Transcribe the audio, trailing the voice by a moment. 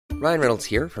Ryan Reynolds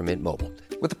here from Mint Mobile.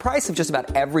 With the price of just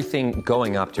about everything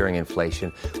going up during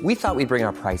inflation, we thought we'd bring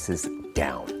our prices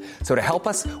down. So to help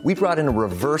us, we brought in a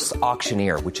reverse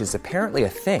auctioneer, which is apparently a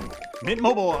thing. Mint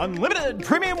Mobile Unlimited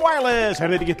Premium Wireless. How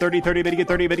to get 30, 30, bit to get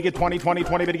 30, bit to get 20, 20,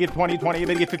 20, bit to get 20, 20,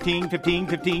 bit to get 15, 15,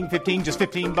 15, 15, just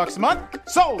 $15 a month?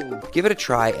 Sold! Give it a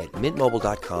try at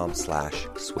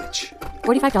mintmobile.com/switch.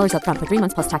 $45 up front for 3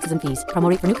 months plus taxes and fees. Promo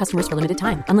rate for new customers for limited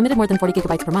time. Unlimited more than 40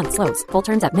 gigabytes per month. Slows full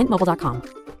terms at mintmobile.com.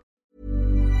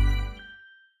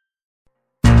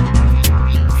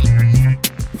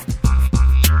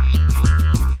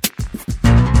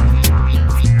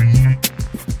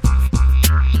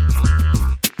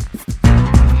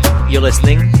 You're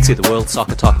listening to the World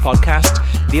Soccer Talk podcast,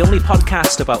 the only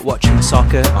podcast about watching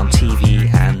soccer on TV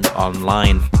and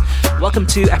online. Welcome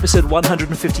to episode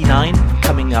 159.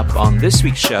 Coming up on this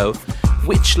week's show,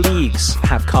 which leagues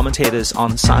have commentators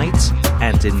on site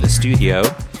and in the studio?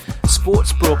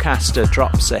 Sports broadcaster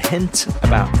drops a hint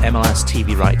about MLS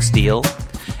TV rights deal.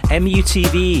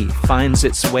 MUTV finds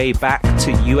its way back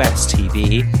to US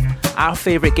TV. Our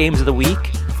favourite games of the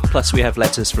week. Plus, we have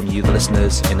letters from you, the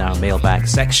listeners, in our mailbag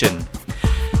section.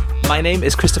 My name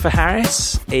is Christopher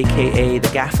Harris, aka The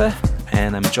Gaffer,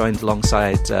 and I'm joined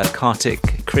alongside Kartik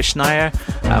Krishnaiyer.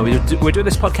 We're doing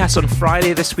this podcast on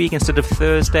Friday this week instead of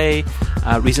Thursday.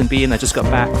 Reason being, I just got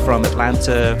back from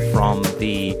Atlanta from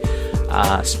the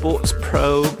Sports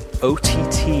Pro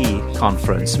OTT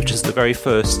conference, which is the very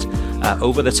first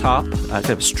over-the-top kind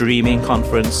of streaming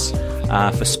conference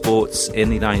for sports in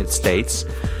the United States.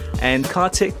 And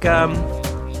Kartik,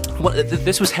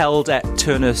 this was held at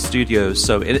Turner Studios,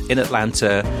 so in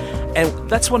Atlanta. And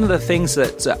that's one of the things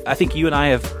that I think you and I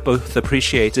have both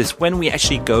appreciated is when we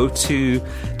actually go to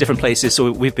different places.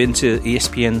 So we've been to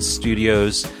ESPN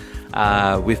Studios,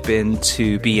 we've been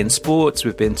to beIN Sports,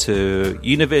 we've been to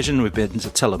Univision, we've been to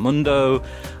Telemundo.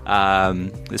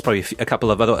 There's probably a couple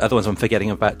of other ones I'm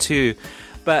forgetting about too.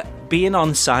 But being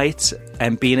on site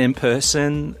and being in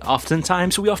person,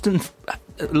 oftentimes we often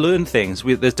learn things.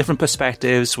 There's different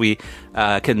perspectives. We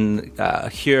can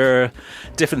hear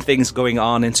different things going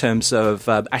on in terms of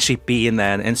actually being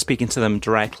there and speaking to them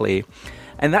directly.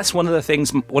 And that's one of the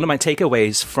things, one of my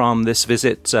takeaways from this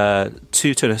visit to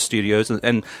Turner Studios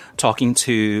and talking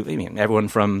to everyone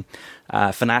from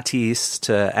Fanatiz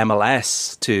to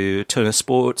MLS to Turner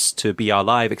Sports to BR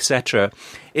Live, etc.,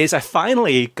 is I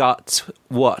finally got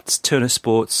what Turner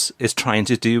Sports is trying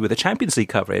to do with the Champions League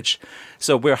coverage.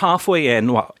 So we're halfway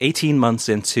in, 18 months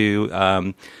into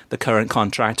the current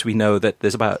contract. We know that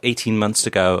there's about 18 months to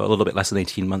go, a little bit less than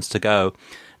 18 months to go,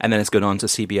 and then it's going on to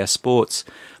CBS Sports.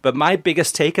 But my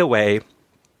biggest takeaway,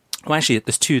 well, actually,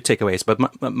 there's two takeaways, but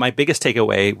my biggest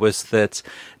takeaway was that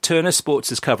Turner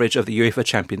Sports' coverage of the UEFA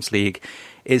Champions League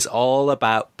is all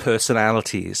about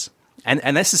personalities.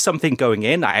 And this is something going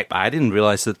in, I didn't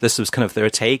realize that this was kind of their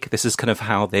take. This is kind of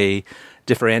how they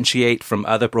differentiate from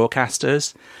other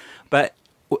broadcasters. But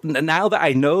now that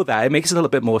I know that, it makes a little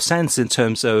bit more sense in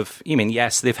terms of,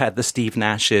 yes, they've had the Steve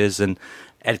Nashes and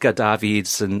Edgar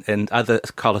Davids and other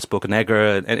Carlos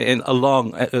Bocanegra and a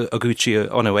long Oguchi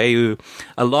Onoweu,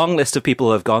 a long list of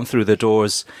people have gone through the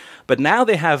doors. But now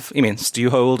they have,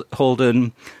 Stu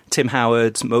Holden, Tim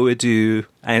Howard, Mo Edu,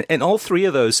 and all three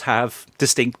of those have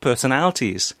distinct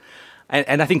personalities.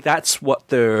 And I think that's what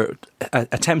they're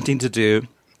attempting to do.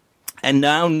 And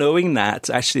now knowing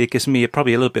that, actually, it gives me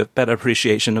probably a little bit better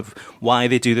appreciation of why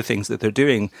they do the things that they're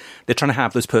doing. They're trying to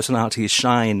have those personalities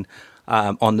shine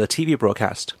on the TV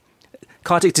broadcast.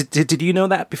 Kartik, did you know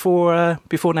that before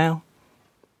now?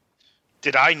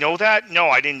 Did I know that? No,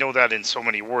 I didn't know that in so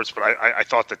many words, but I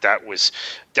thought that was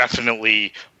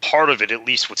definitely part of it, at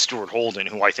least with Stuart Holden,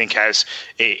 who I think has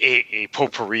a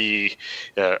potpourri,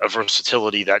 a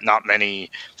versatility that not many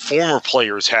former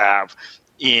players have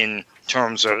in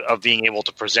terms of being able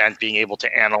to present, being able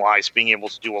to analyze, being able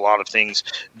to do a lot of things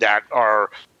that are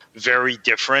very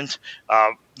different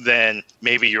than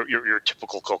maybe your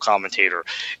typical co-commentator,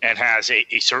 and has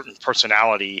a certain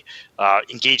personality,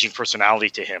 engaging personality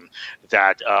to him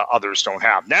that others don't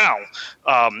have. Now,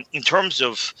 in terms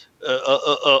of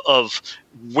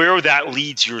where that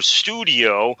leads your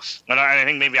studio, and I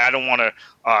think maybe I don't want to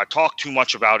talk too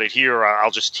much about it here.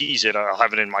 I'll just tease it. I'll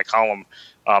have it in my column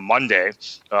Monday,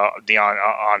 the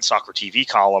on Soccer TV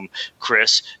column,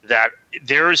 Chris, that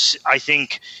there's, I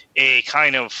think, a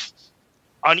kind of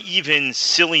uneven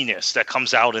silliness that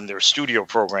comes out in their studio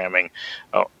programming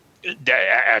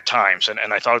at times. And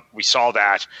I thought we saw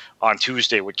that on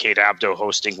Tuesday with Kate Abdo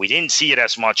hosting. We didn't see it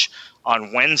as much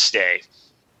on Wednesday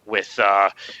with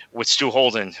Stu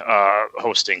Holden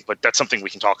hosting. But that's something we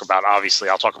can talk about. Obviously,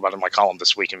 I'll talk about in my column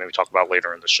this week and maybe talk about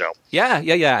later in the show.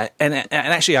 Yeah. And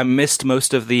actually, I missed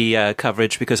most of the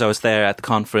coverage because I was there at the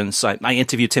conference. I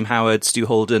interviewed Tim Howard, Stu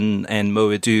Holden, and Mo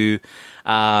Edu,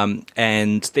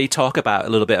 and they talk a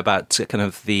little bit about kind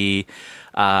of the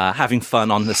having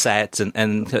fun on the set and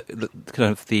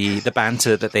kind of the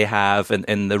banter that they have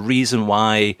and the reason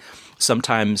why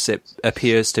sometimes it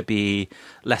appears to be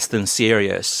less than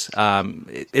serious.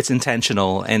 It's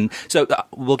intentional. And so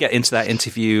we'll get into that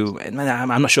interview. And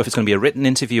I'm not sure if it's going to be a written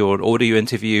interview or an audio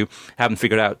interview. I haven't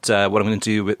figured out what I'm going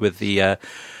to do with the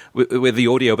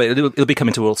audio, but it'll be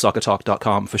coming to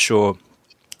worldsoccertalk.com for sure.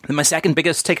 And my second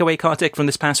biggest takeaway, Kartik, from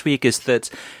this past week is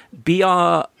that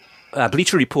BR,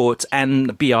 Bleacher Report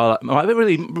and BR,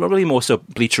 really more so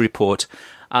Bleacher Report,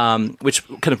 which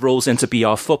kind of rolls into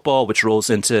BR Football, which rolls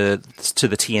into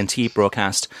the TNT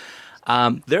broadcast.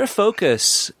 Their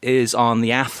focus is on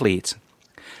the athlete.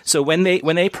 So when they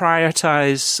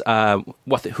prioritize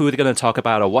who they're going to talk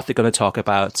about or what they're going to talk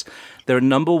about, their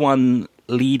number one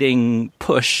leading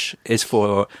push is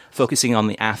for focusing on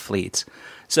the athlete.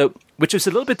 So, which is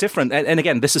a little bit different. And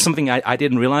again, this is something I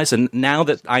didn't realize. And now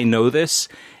that I know this,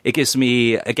 it gives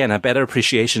me, again, a better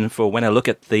appreciation for when I look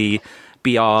at the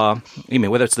BR,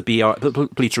 whether it's the BR,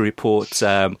 Bleacher Report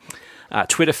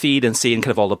Twitter feed and seeing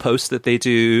kind of all the posts that they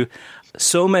do.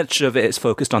 So much of it is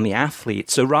focused on the athlete.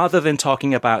 So rather than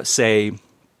talking about, say,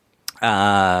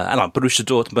 Borussia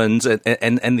Dortmund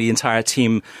and the entire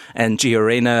team and Gio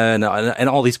Reyna and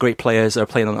all these great players that are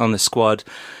playing on the squad,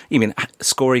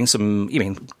 scoring some,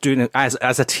 doing it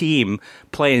as a team,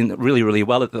 playing really, really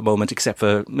well at the moment, except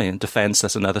for defense.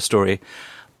 That's another story.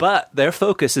 But their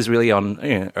focus is really on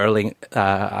Erling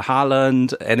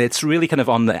Haaland, and it's really kind of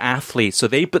on the athlete. So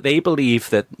they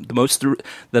believe that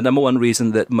the number one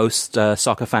reason that most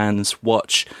soccer fans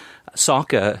watch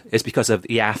soccer is because of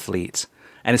the athlete.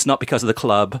 And it's not because of the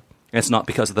club, and it's not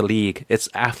because of the league. It's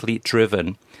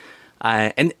athlete-driven.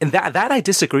 And that I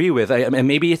disagree with.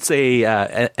 Maybe it's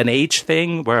an age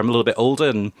thing where I'm a little bit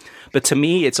older, but to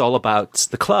me, it's all about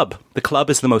the club. The club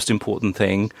is the most important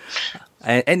thing.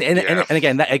 And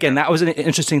again, that was an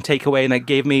interesting takeaway, and it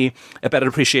gave me a better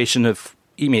appreciation of.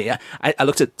 I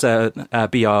looked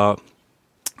at BR.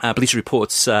 Bleacher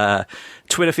Report's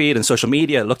Twitter feed and social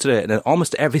media, looked at it, and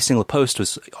almost every single post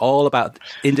was all about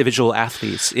individual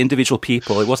athletes, individual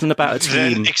people. It wasn't about a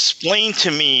team. Then explain to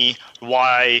me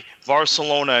why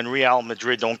Barcelona and Real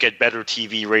Madrid don't get better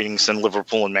TV ratings than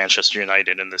Liverpool and Manchester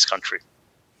United in this country.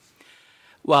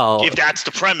 Well, if that's the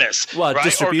premise, right?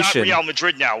 Distribution. Or not Real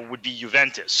Madrid now, would be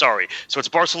Juventus. Sorry. So it's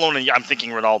Barcelona. I'm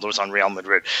thinking Ronaldo's on Real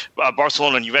Madrid.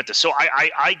 Barcelona and Juventus. So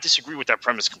I disagree with that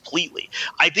premise completely.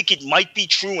 I think it might be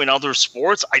true in other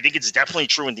sports. I think it's definitely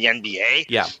true in the NBA.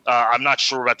 Yeah. I'm not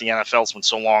sure about the NFL. It's been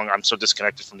so long. I'm so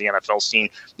disconnected from the NFL scene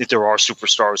that there are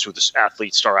superstars who the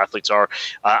star athletes are.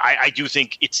 I do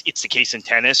think it's the case in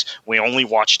tennis. We only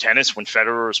watch tennis when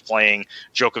Federer is playing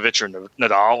Djokovic or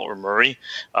Nadal or Murray,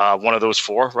 one of those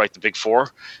four, right? The big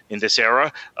four in this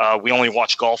era. We only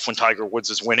watch golf when Tiger Woods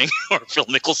is winning or Phil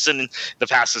Mickelson in the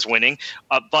past is winning.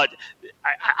 But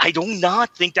I do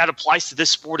not think that applies to this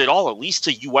sport at all, at least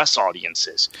to U.S.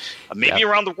 audiences. Maybe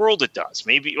around the world it does.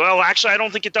 Actually, I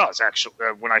don't think it does, actually,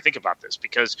 when I think about this,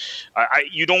 because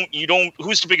you don't,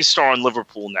 who's the biggest star in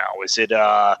Liverpool now? Is it,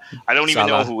 I don't even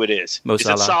know who it is. Mo is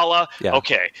Salah. It Salah? Yeah.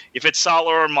 Okay. If it's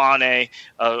Salah or Mane,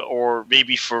 or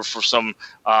maybe for some,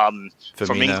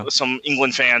 some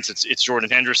England fans, it's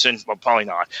Jordan Henderson, but probably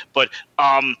not. But,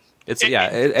 it's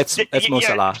Mo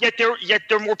Salah. Yet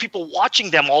there are more people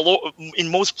watching them in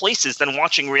most places than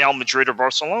watching Real Madrid or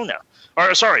Barcelona.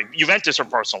 Or sorry, Juventus or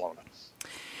Barcelona.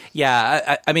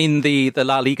 Yeah, I mean the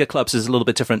La Liga clubs is a little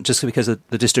bit different just because of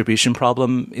the distribution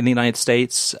problem in the United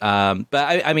States. But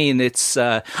I mean, it's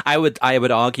I would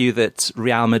argue that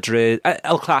Real Madrid,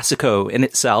 El Clasico in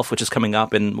itself, which is coming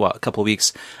up in a couple of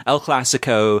weeks, El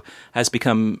Clasico has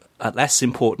become less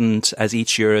important as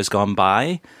each year has gone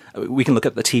by. We can look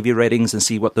at the TV ratings and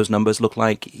see what those numbers look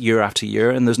like year after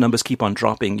year, and those numbers keep on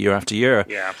dropping year after year.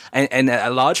 Yeah. And a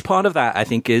large part of that, I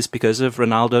think, is because of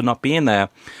Ronaldo not being there.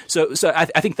 So I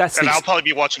think that's... And I'll probably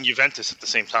be watching Juventus at the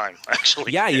same time,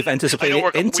 actually. Yeah, Juventus are playing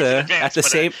Inter at the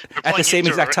same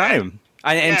exact time.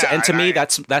 And to me,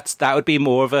 that would be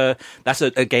more of a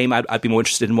game I'd be more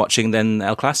interested in watching than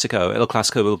El Clasico. El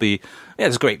Clasico will be,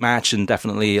 it's a great match and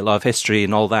definitely a lot of history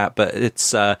and all that, but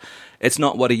it's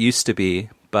not what it used to be.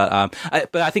 But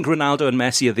I think Ronaldo and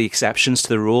Messi are the exceptions to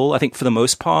the rule. I think for the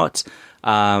most part,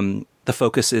 the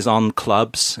focus is on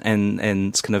clubs and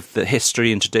kind of the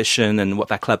history and tradition and what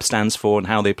that club stands for and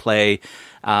how they play.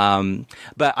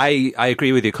 But I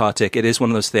agree with you, Kartik. It is one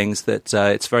of those things that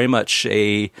it's very much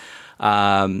a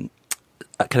kind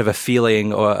of a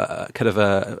feeling or a kind of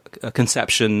a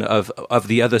conception of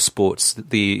the other sports,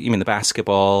 the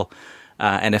basketball,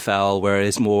 NFL, where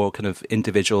it's more kind of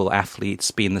individual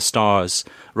athletes being the stars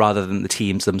rather than the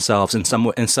teams themselves. In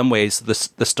some ways,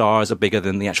 the stars are bigger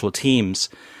than the actual teams.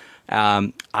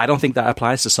 I don't think that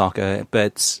applies to soccer,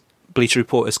 but Bleacher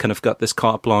Report has kind of got this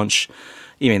carte blanche.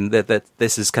 That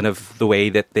this is kind of the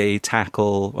way that they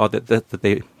tackle, or that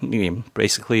they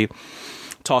basically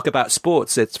talk about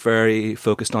sports. It's very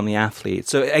focused on the athlete.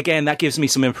 So again, that gives me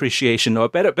some appreciation or a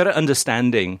better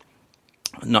understanding,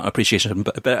 not appreciation,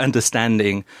 but a better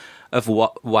understanding of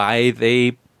why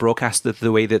they broadcast it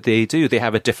the way that they do. They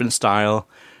have a different style,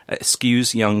 it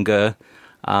skews younger.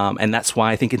 And that's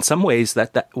why I think in some ways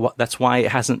that's why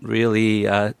it hasn't really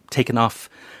taken off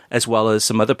as well as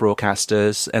some other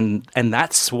broadcasters. And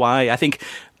that's why I think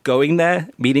going there,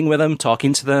 meeting with them,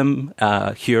 talking to them,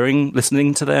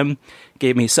 listening to them,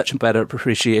 gave me such a better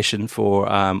appreciation for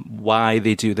why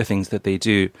they do the things that they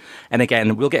do. And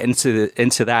again, we'll get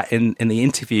into that in the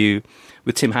interview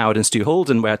with Tim Howard and Stu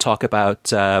Holden, where I talk about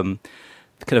kind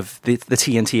of the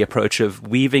TNT approach of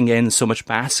weaving in so much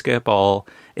basketball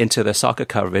into the soccer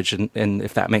coverage, and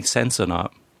if that makes sense or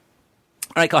not.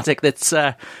 All right, Kartik, let's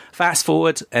fast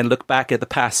forward and look back at the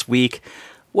past week.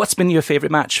 What's been your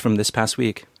favorite match from this past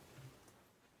week?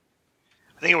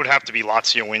 I think it would have to be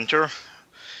Lazio-Inter.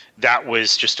 That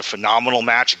was just a phenomenal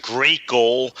match. Great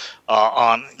goal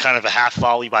on kind of a half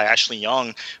volley by Ashley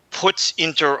Young. Puts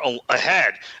Inter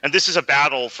ahead. And this is a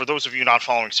battle, for those of you not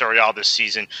following Serie A this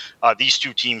season, these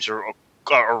two teams are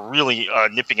really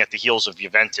nipping at the heels of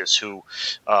Juventus, who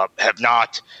have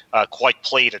not quite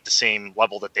played at the same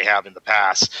level that they have in the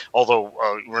past, although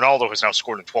Ronaldo has now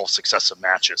scored in 12 successive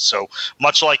matches. So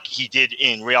much like he did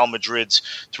in Real Madrid's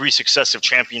 3 successive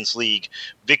Champions League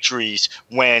victories,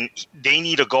 when they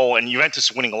need a goal, and Juventus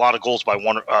is winning a lot of games by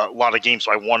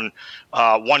one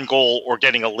goal or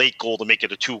getting a late goal to make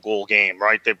it a 2-goal game,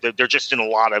 right? They're just in a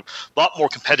lot more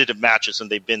competitive matches than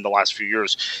they've been the last few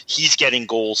years. He's getting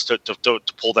goals to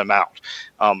pull them out.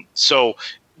 So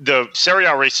the Serie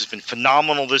A race has been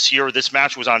phenomenal this year. This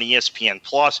match was on ESPN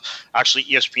Plus, actually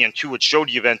ESPN2, which showed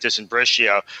Juventus and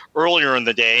Brescia earlier in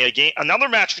the day. Another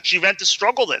match which Juventus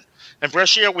struggled in. And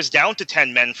Brescia was down to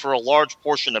 10 men for a large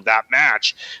portion of that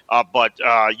match, but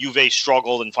Juve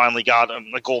struggled and finally got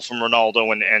a goal from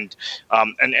Ronaldo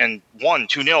and won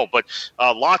 2-0. But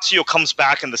Lazio comes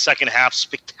back in the second half.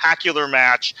 Spectacular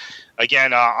match,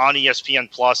 again, on ESPN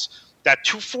Plus. That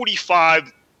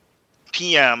 2:45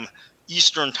 p.m.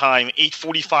 Eastern Time,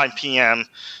 8:45 p.m.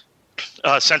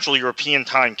 Central European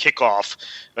Time kickoff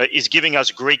is giving us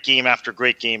great game after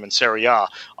great game in Serie A.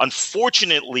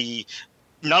 Unfortunately,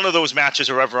 none of those matches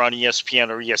are ever on ESPN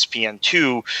or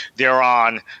ESPN2. They're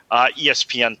on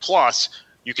ESPN Plus.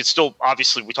 You could still,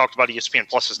 obviously, we talked about ESPN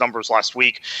Plus's numbers last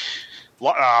week.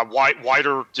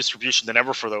 Wider distribution than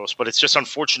ever for those, but it's just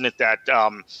unfortunate that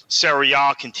Serie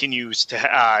A continues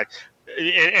to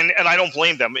and I don't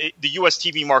blame them. The U.S.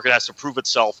 TV market has to prove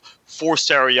itself for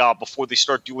Serie A before they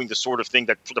start doing the sort of thing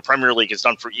that the Premier League has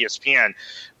done for ESPN.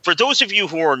 For those of you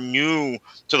who are new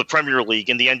to the Premier League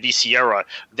in the NBC era,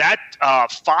 that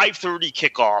 5:30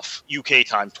 kickoff UK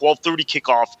time, 12:30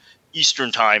 kickoff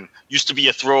Eastern time used to be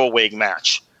a throwaway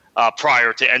match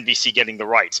prior to NBC getting the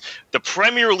rights. The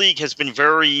Premier League has been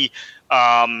very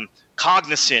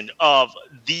cognizant of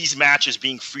these matches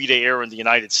being free to air in the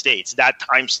United States, that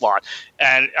time slot.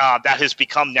 And that has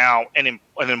become now an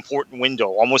important window,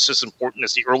 almost as important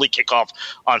as the early kickoff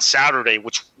on Saturday,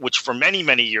 which for many,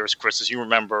 many years, Chris, as you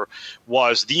remember,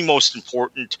 was the most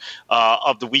important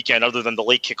of the weekend, other than the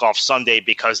late kickoff Sunday,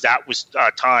 because that was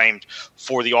timed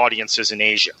for the audiences in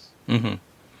Asia. Mm-hmm.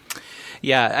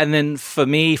 Yeah, and then for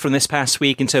me, from this past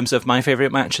week, in terms of my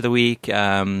favorite match of the week,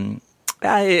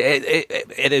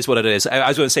 it is what it is. I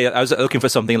was going to say, I was looking for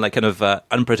something like kind of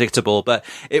unpredictable, but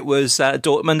it was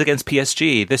Dortmund against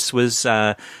PSG. This was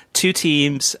two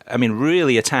teams,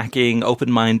 really attacking,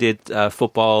 open-minded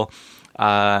football.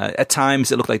 At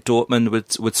times, it looked like Dortmund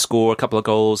would score a couple of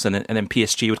goals, and then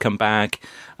PSG would come back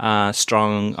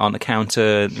strong on the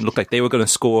counter. It looked like they were going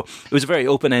to score. It was a very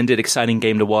open-ended, exciting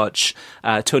game to watch.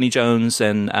 Tony Jones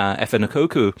and Efe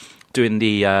Nkoku doing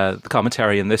the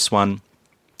commentary in this one.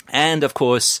 And, of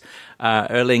course,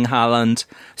 Erling Haaland,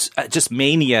 just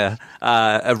mania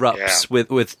erupts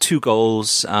with 2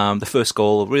 goals. The first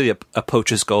goal, really a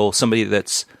poacher's goal, somebody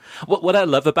that's... What I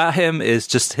love about him is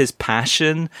just his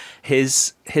passion,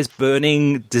 his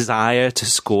burning desire to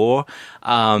score.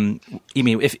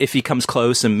 If he comes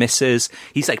close and misses,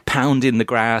 he's like pounding the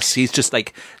grass. He's just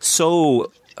like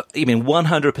so...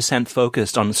 100%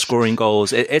 focused on scoring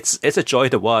goals. It's a joy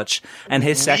to watch. And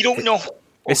his We don't know...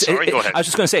 Oh, sorry, go ahead. I was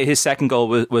just going to say his second goal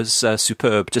was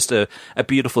superb. Just a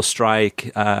beautiful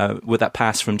strike with that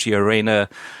pass from Gio Reyna.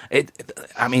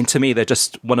 To me, they're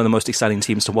just one of the most exciting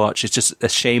teams to watch. It's just a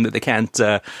shame that they can't,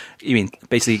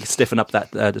 basically stiffen up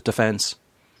that defense.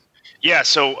 Yeah,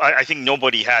 so I think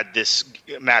nobody had this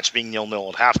match being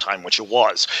 0-0 at halftime, which it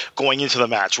was. Going into the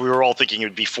match, we were all thinking it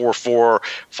would be 4-4,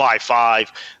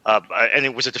 5-5, and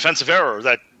it was a defensive error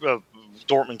that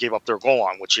Dortmund gave up their goal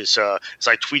on, which is, as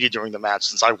I tweeted during the match,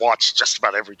 since I watched just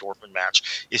about every Dortmund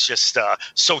match, it's just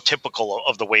so typical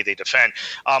of the way they defend.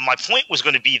 My point was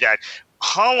going to be that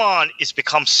Haaland has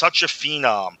become such a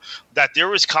phenom that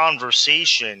there is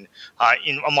conversation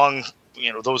among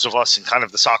those of us in kind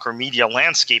of the soccer media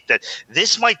landscape that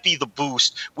this might be the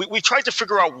boost. We tried to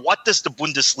figure out what does the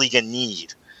Bundesliga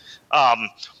need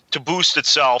to boost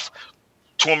itself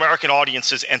to American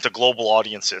audiences and to global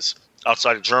audiences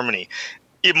outside of Germany.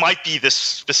 It might be this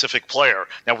specific player.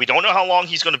 Now, we don't know how long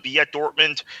he's going to be at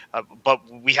Dortmund, but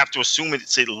we have to assume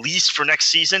it's at least for next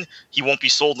season. He won't be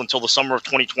sold until the summer of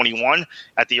 2021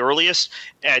 at the earliest.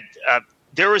 And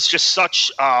there is just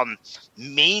such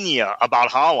mania about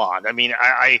Haaland.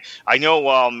 I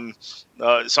know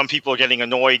some people are getting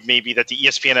annoyed maybe that the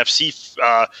ESPN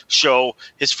FC show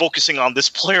is focusing on this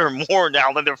player more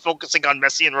now than they're focusing on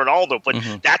Messi and Ronaldo. But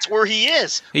that's where he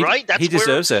is, right? He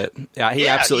deserves it. Yeah, he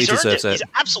absolutely deserves it. He's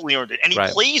absolutely earned it. And he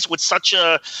plays with such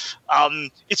a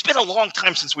it's been a long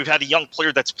time since we've had a young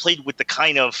player that's played with the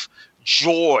kind of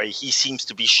joy he seems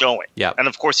to be showing. Yeah. And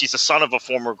of course, he's the son of a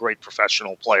former great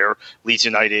professional player, Leeds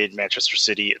United, Manchester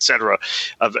City, etc.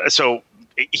 So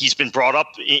he's been brought up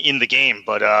in the game,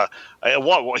 but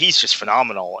he's just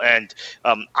phenomenal. And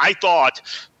I thought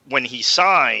when he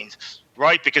signed,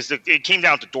 right, because it came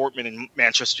down to Dortmund and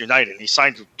Manchester United, and he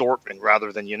signed with Dortmund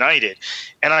rather than United.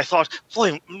 And I thought,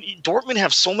 boy, Dortmund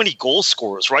have so many goal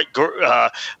scorers, right?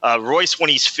 Royce when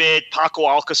he's fit, Paco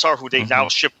Alcácer, who they've now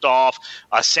shipped off.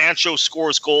 Sancho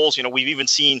scores goals. We've even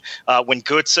seen when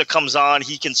Götze comes on,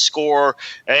 he can score.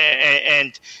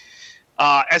 And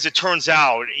as it turns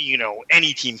out,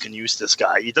 any team can use this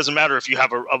guy. It doesn't matter if you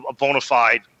have a bona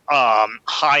fide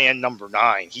high-end number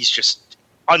 9. He's just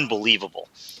unbelievable.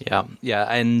 Yeah.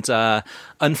 And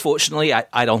unfortunately,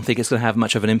 I don't think it's going to have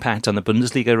much of an impact on the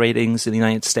Bundesliga ratings in the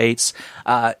United States.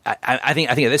 I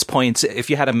think at this point, if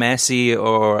you had a Messi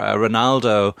or a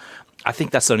Ronaldo, I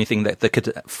think that's the only thing that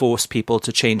could force people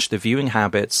to change their viewing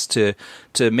habits to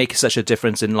make such a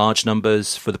difference in large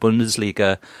numbers for the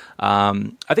Bundesliga.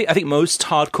 I think most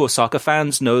hardcore soccer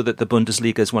fans know that the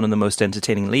Bundesliga is one of the most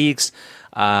entertaining leagues,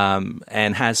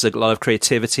 and has a lot of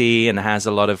creativity and has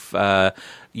a lot of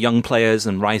young players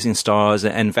and rising stars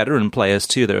and veteran players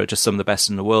too that are just some of the best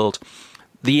in the world.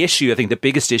 The issue, I think the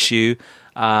biggest issue,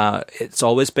 it's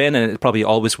always been, and it probably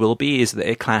always will be, is that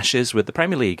it clashes with the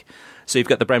Premier League. So you've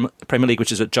got the Premier League,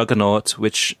 which is a juggernaut,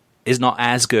 which is not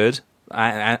as good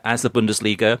as the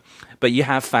Bundesliga, but you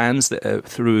have fans that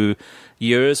through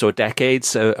years or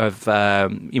decades have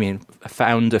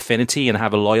found affinity and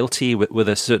have a loyalty with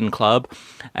a certain club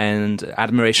and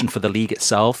admiration for the league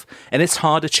itself, and it's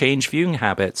hard to change viewing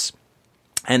habits.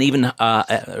 And even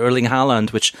Erling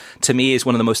Haaland, which to me is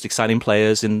one of the most exciting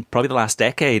players in probably the last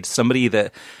decade, somebody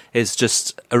that is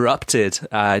just erupted,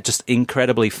 just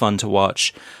incredibly fun to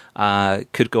watch.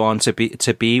 Could go on to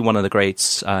be one of the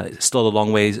greats. Still a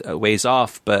long ways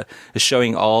off, but is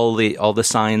showing all the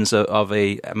signs of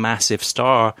a massive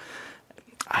star.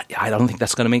 I don't think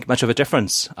that's going to make much of a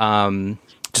difference.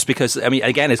 Just because,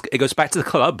 again, it goes back to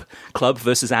the club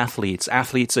versus athletes.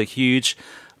 Athletes are huge,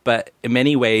 but in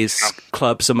many ways,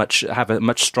 clubs have a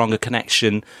much stronger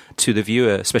connection to the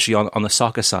viewer, especially on the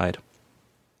soccer side.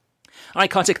 All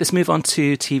right, Kartik, let's move on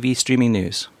to TV streaming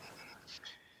news.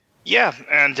 Yeah,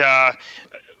 and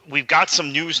we've got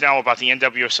some news now about the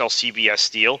NWSL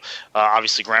CBS deal.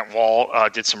 Obviously, Grant Wall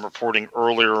did some reporting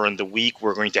earlier in the week.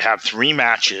 We're going to have 3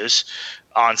 matches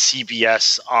on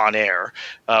CBS on air.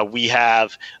 We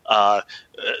have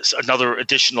another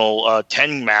additional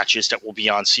 10 matches that will be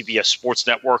on CBS Sports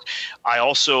Network. I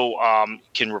also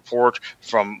can report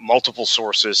from multiple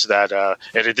sources that and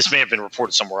this may have been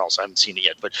reported somewhere else. I haven't seen it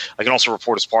yet, but I can also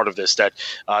report as part of this that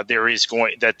there is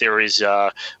work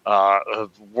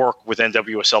with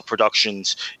NWSL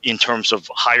Productions in terms of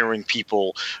hiring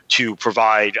people to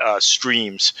provide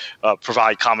streams,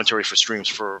 provide commentary for streams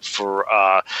for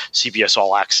CBS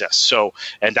All Access. So,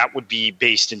 and that would be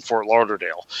based in Fort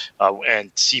Lauderdale,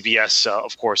 and CBS,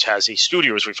 of course, has a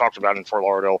studio, as we've talked about, in Fort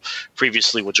Lauderdale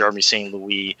previously, with Jeremy St.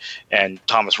 Louis and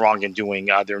Thomas Rongen doing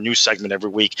their news segment every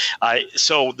week.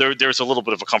 So there's a little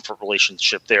bit of a comfort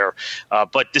relationship there.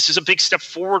 But this is a big step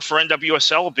forward for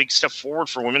NWSL, a big step forward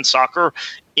for women's soccer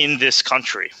in this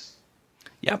country.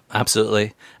 Yeah,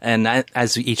 absolutely. And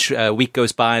as each week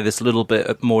goes by, there's a little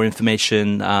bit more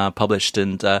information published,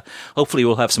 and hopefully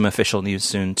we'll have some official news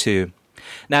soon too.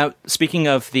 Now, speaking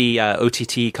of the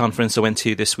OTT conference I went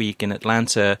to this week in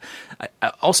Atlanta,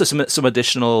 also some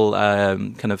additional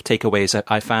kind of takeaways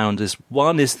I found is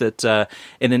one is that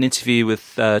in an interview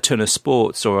with Turner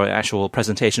Sports, or an actual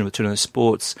presentation with Turner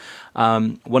Sports,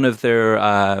 one of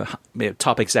their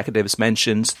top executives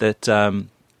mentioned that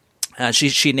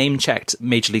she name-checked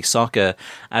Major League Soccer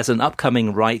as an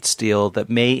upcoming rights deal that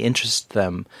may interest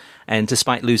them. And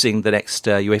despite losing the next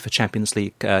UEFA Champions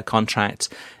League contract,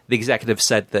 the executive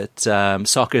said that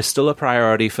soccer is still a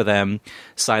priority for them,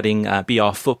 citing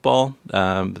BR Football,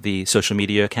 the social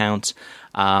media account,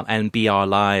 and BR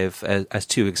Live as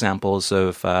two examples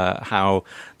of how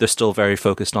they're still very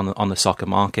focused on the soccer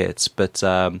market. But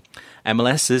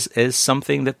MLS is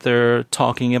something that they're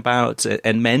talking about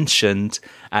and mentioned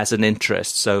as an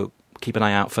interest. So keep an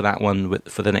eye out for that one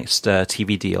for the next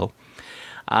TV deal.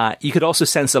 You could also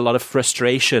sense a lot of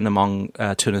frustration among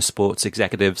Turner Sports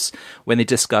executives when they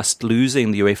discussed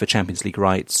losing the UEFA Champions League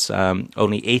rights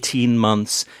only 18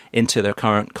 months into their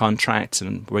current contract,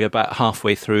 and we're about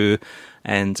halfway through.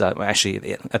 And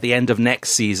actually, at the end of next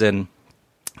season,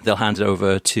 they'll hand it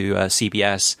over to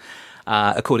CBS.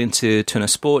 According to Turner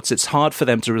Sports, it's hard for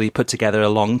them to really put together a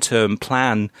long-term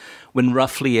plan when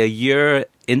roughly a year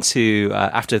into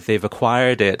after they've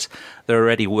acquired it, they're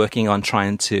already working on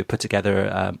trying to put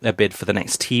together a bid for the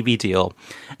next TV deal.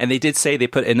 And they did say they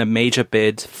put in a major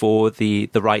bid for the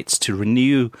rights to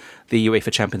renew the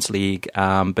UEFA Champions League,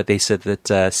 but they said that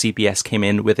CBS came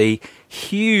in with a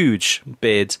huge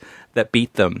bid that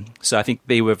beat them. So I think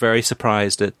they were very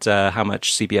surprised at how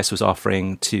much CBS was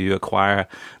offering to acquire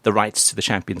the rights to the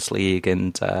Champions League,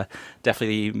 and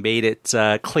definitely made it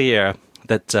clear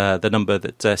that the number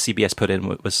that CBS put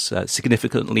in was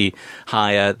significantly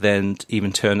higher than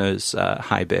even Turner's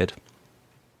high bid.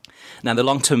 Now, the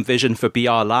long-term vision for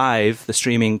BR Live, the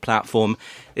streaming platform,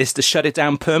 is to shut it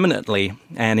down permanently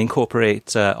and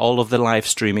incorporate all of the live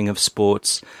streaming of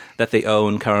sports that they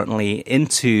own currently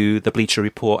into the Bleacher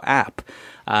Report app.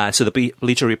 So the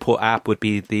Bleacher Report app would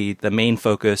be the main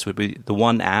focus, would be the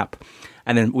one app.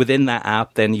 And then within that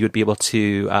app, then you would be able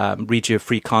to read your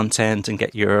free content and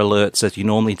get your alerts as you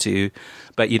normally do.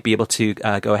 But you'd be able to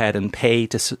go ahead and pay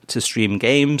to stream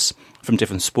games from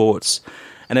different sports.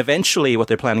 And eventually what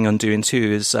they're planning on doing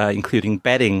too is including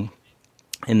betting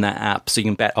in that app. So you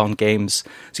can bet on games.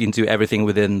 So you can do everything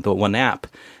within the one app.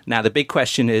 Now, the big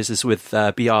question is with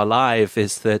BR Live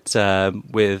is that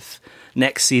with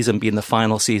next season being the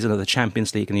final season of the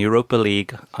Champions League and the Europa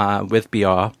League with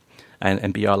BR,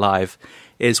 and BR Live,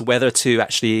 is whether to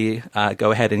actually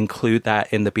go ahead and include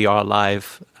that in the BR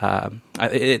Live,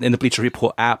 in the Bleacher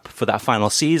Report app for that final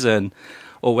season,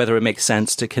 or whether it makes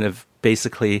sense to kind of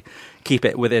basically keep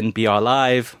it within BR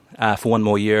Live for one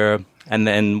more year, and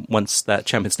then once that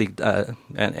Champions League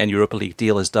and Europa League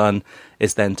deal is done,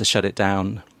 is then to shut it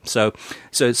down. So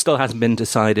it still hasn't been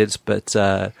decided, but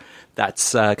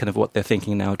that's kind of what they're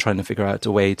thinking now, trying to figure out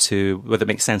a way to whether it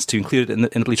makes sense to include it in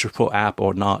the Bleacher Report app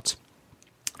or not.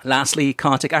 Lastly,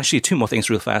 Kartik, actually two more things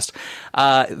real fast.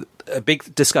 A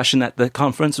big discussion at the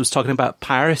conference was talking about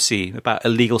piracy, about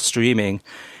illegal streaming.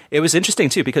 It was interesting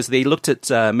too because they looked at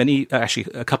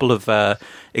a couple of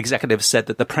executives said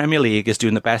that the Premier League is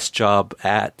doing the best job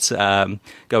at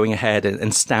going ahead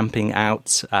and stamping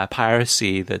out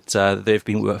piracy, that they've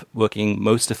been working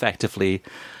most effectively,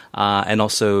 and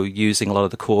also using a lot of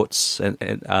the courts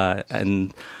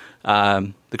and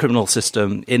the criminal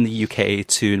system in the UK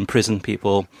to imprison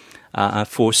people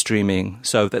for streaming.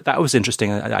 So that was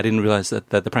interesting. I didn't realize that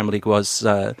the Premier League was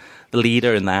the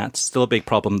leader in that. Still a big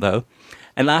problem, though.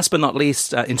 And last but not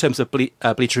least, in terms of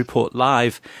Bleacher Report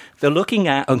Live, they're looking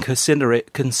at and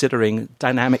considering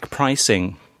dynamic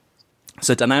pricing.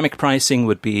 So dynamic pricing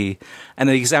would be, and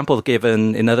the example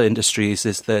given in other industries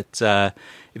is that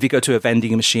if you go to a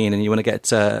vending machine and you want to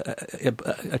get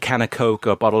a can of Coke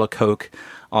or a bottle of Coke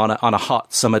on a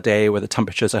hot summer day where the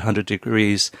temperature is 100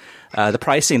 degrees, the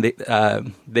pricing, they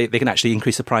can actually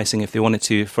increase the pricing if they wanted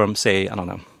to from, say, I don't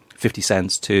know, 50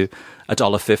 cents to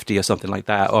 $1.50 or something like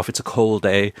that. Or if it's a cold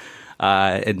day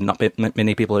and not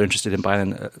many people are interested in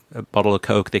buying a bottle of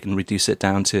Coke, they can reduce it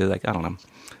down to, like, I don't know,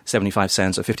 75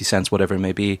 cents or 50 cents, whatever it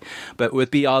may be. But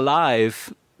with BR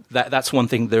Live, that's one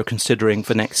thing they're considering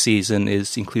for next season,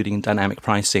 is including dynamic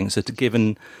pricing. So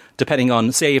depending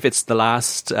on, say, if it's the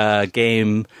last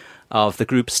game of the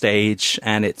group stage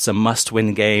and it's a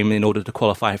must-win game in order to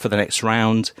qualify for the next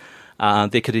round,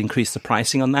 they could increase the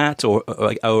pricing on that. Or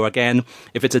again,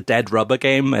 if it's a dead rubber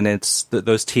game and it's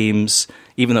those teams,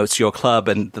 even though it's your club,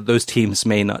 and those teams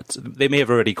may have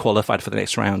already qualified for the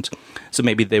next round, so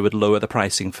maybe they would lower the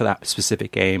pricing for that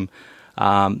specific game.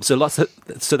 So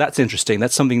that's interesting.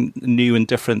 That's something new and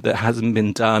different that hasn't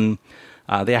been done.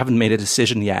 They haven't made a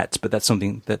decision yet, but that's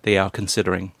something that they are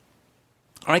considering.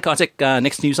 All right, Kartik,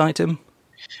 next news item.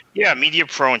 Yeah,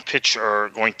 MediaPro and Pitch are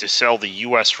going to sell the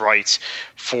U.S. rights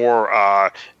for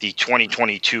the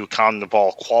 2022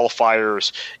 CONMEBOL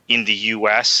qualifiers in the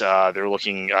U.S.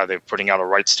 They're putting out a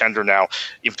rights tender now.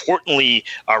 Importantly,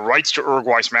 rights to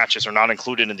Uruguay's matches are not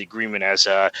included in the agreement, as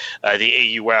the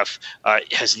AUF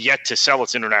has yet to sell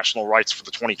its international rights for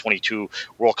the 2022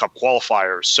 World Cup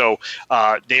qualifiers. So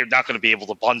they're not going to be able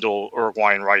to bundle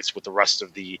Uruguayan rights with the rest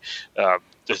of the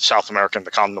South American,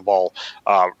 the CONMEBOL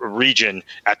region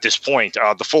at this point.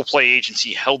 The Full Play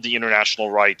agency held the international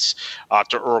rights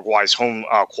to Uruguay's home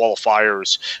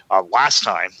qualifiers last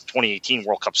time, 2018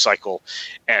 World Cup cycle,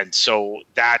 and so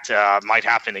that might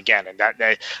happen again. And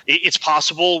that it's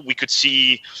possible we could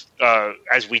see,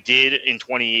 as we did in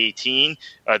 2018,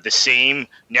 the same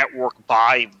network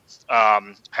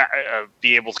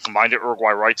be able to combine the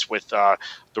Uruguay rights with the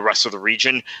rest of the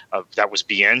region. That was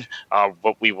BN,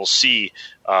 but we will see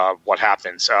what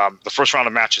happens. The first round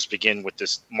of matches begin with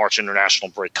this March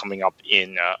international break coming up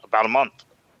in about a month.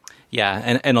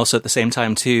 Yeah, and also at the same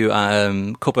time too,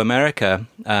 Copa America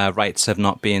rights have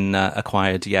not been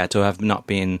acquired yet, or have not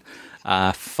been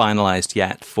finalized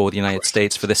yet for the United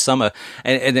States for this summer.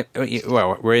 And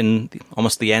we're in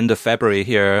almost the end of February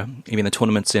here. I mean, the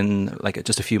tournament's in like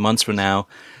just a few months from now.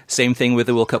 Same thing with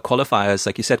the World Cup qualifiers.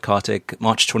 Like you said, Kartik,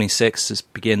 March 26th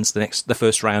begins the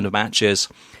first round of matches.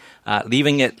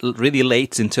 Leaving it really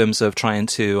late in terms of trying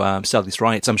to sell these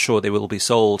rights. I'm sure they will be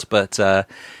sold, but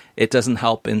it doesn't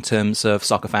help in terms of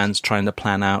soccer fans trying to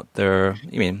plan out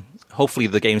hopefully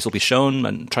the games will be shown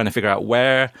and trying to figure out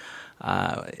where.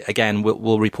 Again,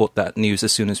 we'll report that news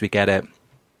as soon as we get it.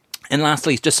 And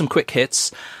lastly, just some quick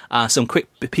hits, some quick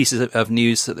pieces of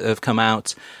news that have come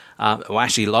out. Well,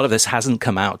 actually, a lot of this hasn't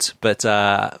come out, but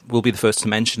we'll be the first to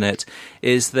mention it,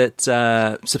 is that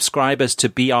subscribers to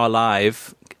BR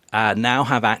Live now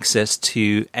have access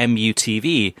to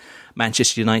MUTV,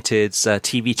 Manchester United's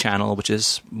TV channel, which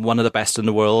is one of the best in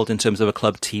the world in terms of a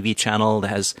club TV channel that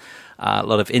has a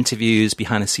lot of interviews,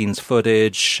 behind-the-scenes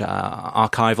footage,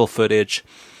 archival footage.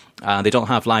 They don't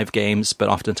have live games, but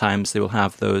oftentimes they will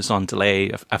have those on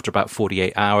delay after about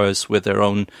 48 hours with their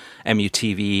own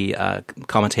MUTV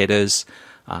commentators.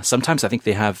 Sometimes I think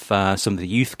they have some of the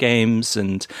youth games,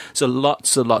 and so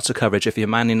lots of coverage. If you're a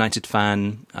Man United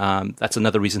fan, that's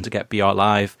another reason to get BR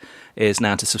Live, is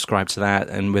now to subscribe to that.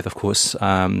 And with, of course,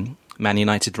 Man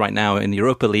United right now in the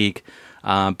Europa League,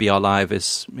 BR Live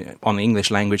is, on the English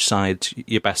language side,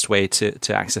 your best way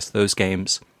to access those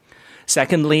games.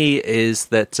 Secondly is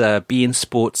that beIN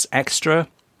Sports Extra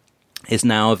is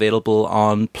now available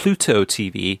on Pluto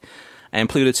TV. And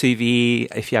Pluto TV,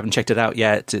 if you haven't checked it out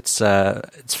yet, it's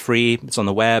free. It's on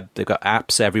the web. They've got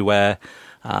apps everywhere.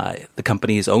 The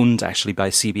company is owned actually by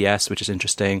CBS, which is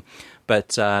interesting. But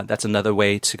that's another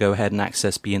way to go ahead and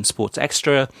access beIN Sports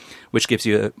Extra, which gives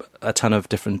you a ton of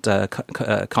different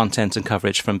content and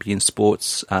coverage from beIN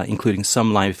Sports, including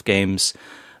some live games,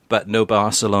 but no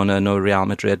Barcelona, no Real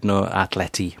Madrid, no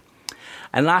Atleti.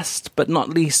 And last but not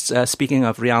least, speaking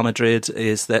of Real Madrid,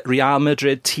 is that Real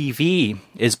Madrid TV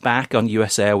is back on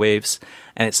US airwaves,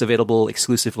 and it's available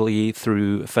exclusively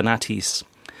through Fanatis.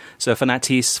 So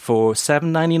Fanatis, for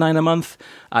 $7.99 a month,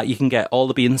 you can get all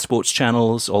the beIN Sports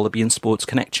channels, all the beIN Sports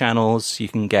Connect channels. You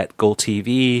can get Gol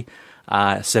TV,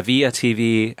 Sevilla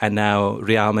TV, and now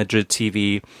Real Madrid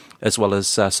TV, as well as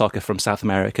soccer from South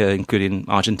America, including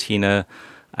Argentina,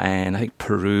 and I think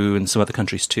Peru and some other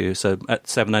countries too. So at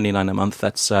 $7.99 a month,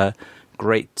 that's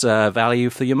great value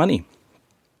for your money.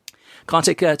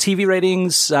 Kartik, TV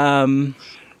ratings,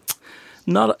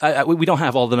 We don't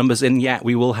have all the numbers in yet.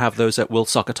 We will have those at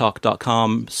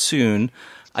worldsoccertalk.com soon.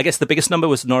 I guess the biggest number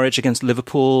was Norwich against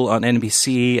Liverpool on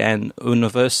NBC and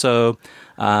Universo.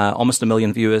 Almost 1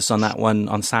 million viewers on that one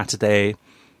on Saturday.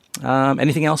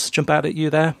 Anything else jump out at you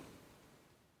there?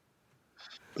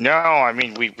 No, I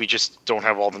mean, we just don't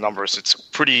have all the numbers. It's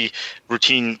pretty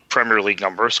routine Premier League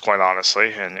numbers, quite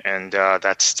honestly, and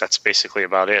that's basically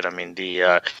about it. I mean,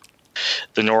 the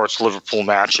Norwich-Liverpool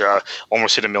match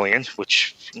almost hit 1 million,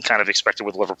 which you kind of expected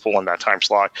with Liverpool in that time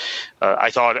slot. I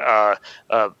thought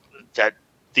that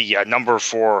the number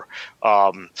for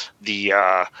the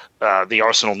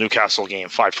Arsenal-Newcastle game,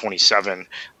 5:27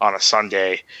 on a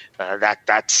Sunday,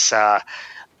 that's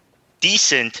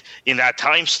decent in that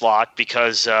time slot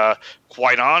because,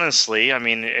 quite honestly, I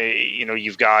mean,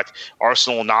 you've got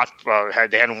Arsenal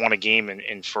they hadn't won a game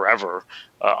in forever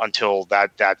until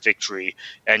that victory,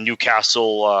 and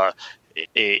Newcastle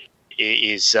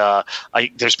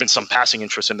there's been some passing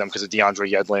interest in them because of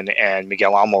DeAndre Yedlin and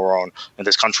Miguel Almiron in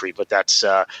this country, but that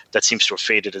seems to have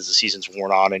faded as the season's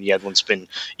worn on, and Yedlin's been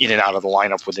in and out of the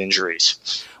lineup with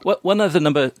injuries. One other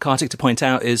number, Kartik, to point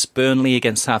out is Burnley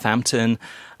against Southampton.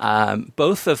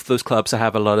 Both of those clubs I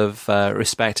have a lot of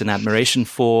respect and admiration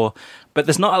for, but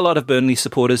there's not a lot of Burnley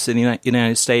supporters in the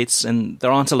United States, and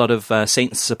there aren't a lot of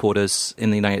Saints supporters in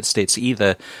the United States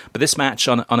either. But this match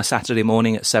on a Saturday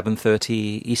morning at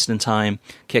 7:30 Eastern Time,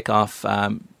 kickoff,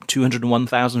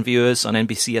 201,000 viewers on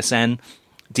NBCSN.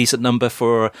 Decent number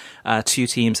for two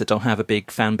teams that don't have a big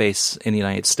fan base in the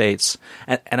United States.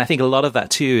 And I think a lot of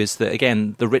that, too, is that,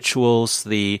 again, the rituals,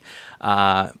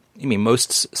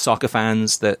 most soccer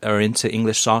fans that are into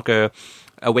English soccer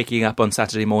are waking up on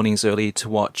Saturday mornings early to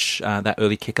watch that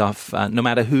early kickoff, no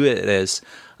matter who it is.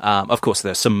 Of course,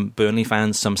 there's some Burnley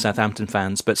fans, some Southampton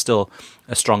fans, but still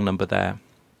a strong number there.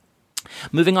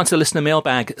 Moving on to listener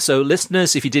mailbag. So,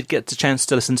 listeners, if you did get the chance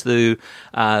to listen to the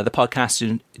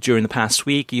podcast during the past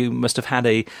week, you must have had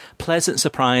a pleasant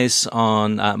surprise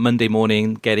on Monday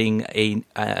morning getting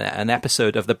an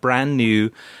episode of the brand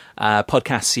new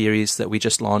podcast series that we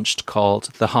just launched called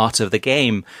The Heart of the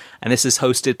Game. And this is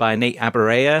hosted by Nate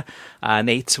Abarea.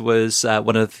 Nate was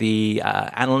one of the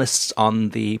analysts on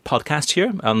the podcast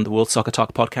here, on the World Soccer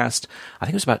Talk podcast. I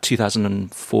think it was about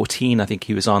 2014. I think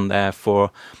he was on there for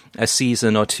a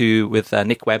season or two with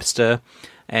Nick Webster,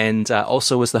 and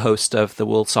also was the host of the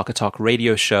World Soccer Talk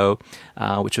radio show,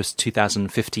 which was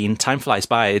 2015. Time flies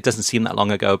by. It doesn't seem that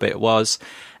long ago, but it was.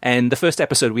 And the first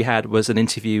episode we had was an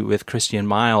interview with Christian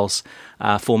Miles,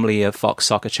 formerly of Fox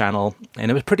Soccer Channel. And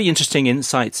it was pretty interesting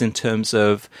insights in terms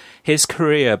of his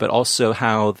career, but also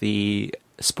how the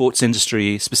sports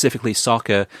industry, specifically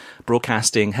soccer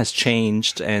broadcasting, has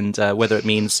changed, and whether it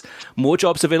means more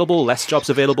jobs available, less jobs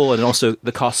available, and also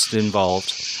the cost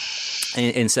involved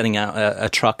in sending out a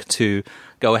truck to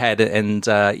go ahead and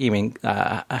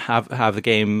have the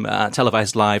game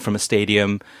televised live from a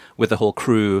stadium with the whole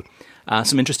crew.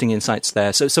 Some interesting insights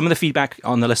there. So some of the feedback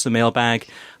on the listener mailbag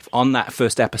on that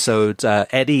first episode,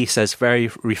 Eddie says, very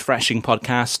refreshing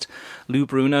podcast. Lou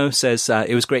Bruno says,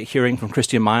 it was great hearing from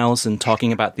Christian Miles and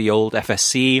talking about the old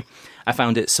FSC. I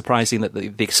found it surprising that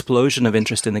the explosion of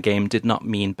interest in the game did not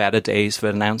mean better days for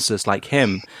announcers like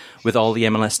him. With all the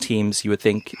MLS teams, you would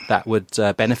think that would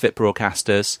benefit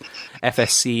broadcasters.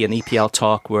 FSC and EPL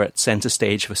talk were at center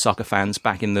stage for soccer fans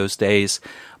back in those days.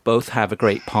 Both have a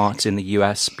great part in the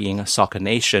US being a soccer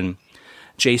nation.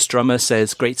 Jay Strummer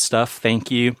says, great stuff,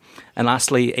 thank you. And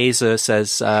lastly, Azza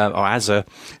says,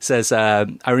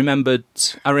 I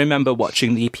remember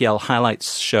watching the EPL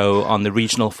highlights show on the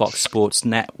regional Fox Sports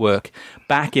network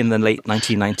back in the late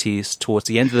 1990s. Towards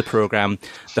the end of the program,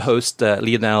 the host,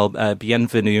 Lionel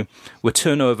Bienvenu, would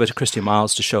turn over to Christian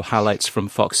Miles to show highlights from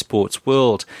Fox Sports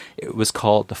World. It was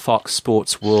called the Fox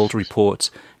Sports World Report.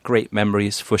 Great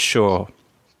memories for sure.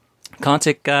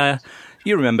 Kartik,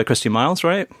 you remember Christian Miles,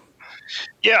 right?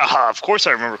 Yeah, of course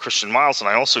I remember Christian Miles, and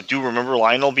I also do remember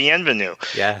Lionel Bienvenu.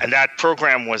 Yeah. And that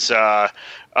program was, I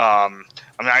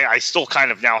still kind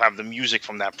of now have the music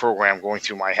from that program going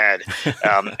through my head.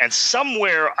 And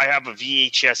somewhere I have a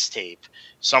VHS tape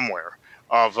somewhere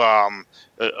of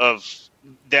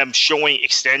them showing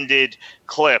extended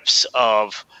clips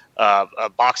of a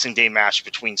Boxing Day match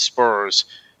between Spurs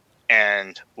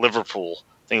and Liverpool.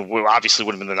 I think it obviously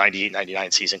would have been the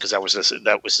 98-99 season because that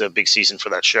was the big season for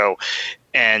that show.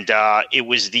 And it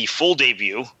was the full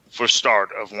debut for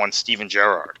start of one Steven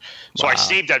Gerrard. So wow. I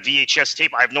saved that VHS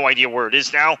tape. I have no idea where it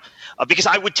is now because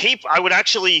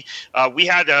we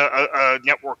had a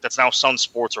network that's now Sun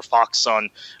Sports or Fox Sun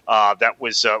that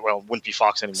was, wouldn't be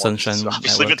Fox anymore. Sunshine it's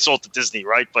obviously been sold to Disney,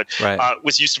 right? But right.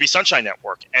 Was used to be Sunshine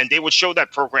Network. And they would show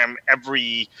that program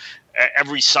every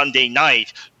every Sunday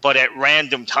night, but at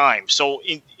random times. So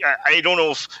I don't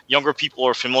know if younger people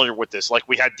are familiar with this. Like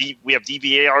we have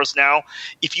DVRs now.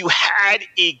 If you had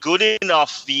a good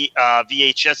enough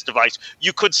VHS device,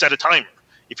 you could set a timer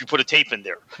if you put a tape in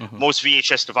there. Mm-hmm. Most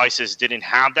VHS devices didn't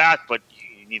have that, but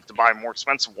you needed to buy a more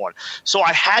expensive one. So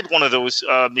I had one of those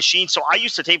machines. So I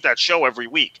used to tape that show every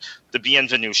week, the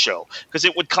Bienvenue show, because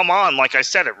it would come on, like I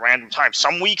said, at random times.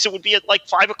 Some weeks it would be at like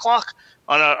 5 o'clock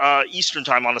on a Eastern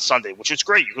time on a Sunday, which was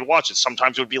great. You could watch it.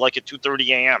 Sometimes it would be like at 2:30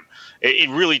 a.m. It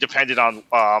really depended on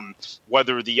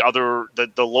whether the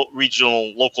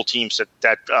regional local teams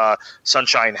that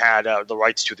Sunshine had the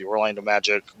rights to, the Orlando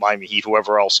Magic, Miami Heat,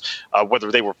 whoever else, whether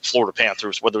they were Florida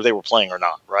Panthers, whether they were playing or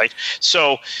not, right?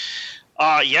 So,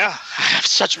 I have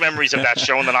such memories of that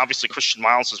show. And then obviously Christian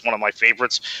Miles is one of my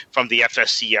favorites from the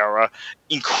FSC era.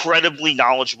 Incredibly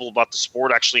knowledgeable about the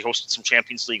sport. Actually hosted some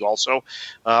Champions League also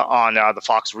on the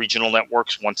Fox regional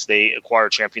networks once they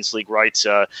acquired Champions League rights.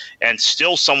 And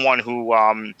still someone who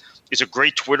is a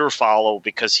great Twitter follow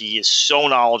because he is so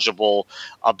knowledgeable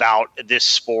about this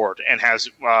sport and has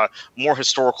more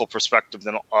historical perspective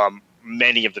than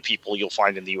many of the people you'll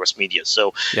find in the U.S. media.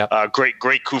 So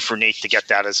great coup for Nate to get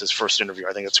that as his first interview.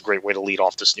 I think that's a great way to lead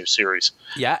off this new series.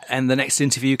 Yeah, and the next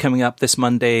interview coming up this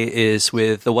Monday is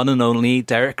with the one and only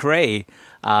Derek Ray.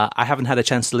 I haven't had a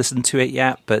chance to listen to it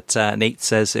yet, but Nate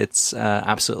says it's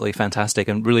absolutely fantastic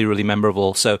and really, really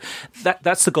memorable. So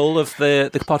that's the goal of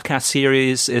the podcast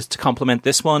series, is to complement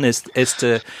this one, is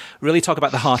to really talk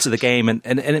about the heart of the game. And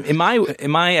in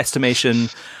my estimation,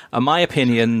 my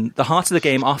opinion, the heart of the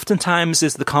game oftentimes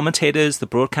is the commentators, the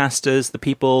broadcasters, the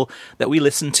people that we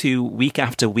listen to week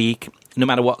after week, no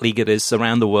matter what league it is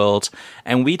around the world.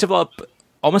 And we develop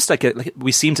almost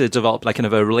we seem to develop like kind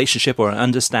of a relationship or an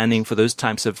understanding for those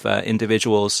types of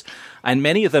individuals. And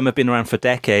many of them have been around for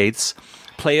decades.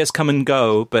 Players come and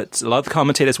go, but a lot of the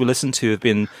commentators we listen to have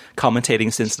been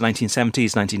commentating since the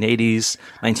 1970s, 1980s,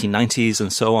 1990s,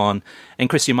 and so on. And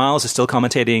Christian Miles is still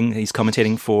commentating. He's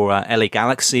commentating for LA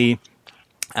Galaxy.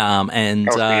 Still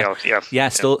involved,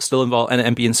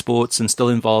 and beIN Sports, and still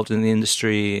involved in the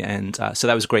industry, and so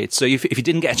that was great. So if you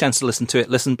didn't get a chance to listen to it,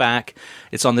 listen back.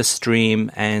 It's on this stream,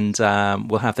 and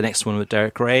we'll have the next one with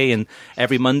Derek Ray. And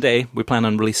every Monday, we plan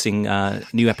on releasing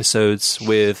new episodes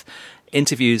with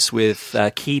interviews with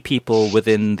key people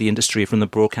within the industry, from the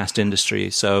broadcast industry.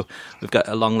 So we've got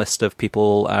a long list of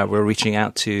people we're reaching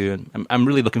out to, and I'm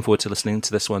really looking forward to listening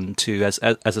to this one too, as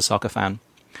a soccer fan.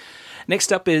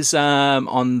 Next up is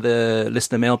on the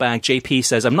listener mailbag. JP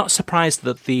says, I'm not surprised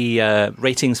that the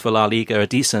ratings for La Liga are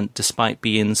decent despite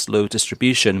beIN's low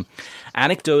distribution.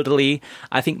 Anecdotally,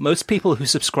 I think most people who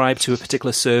subscribe to a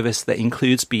particular service that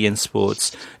includes beIN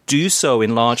Sports do so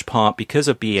in large part because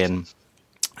of beIN.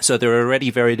 So they're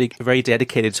already very, very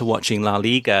dedicated to watching La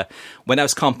Liga. When I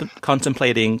was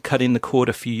contemplating cutting the cord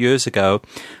a few years ago,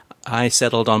 I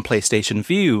settled on PlayStation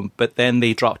Vue, but then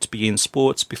they dropped beIN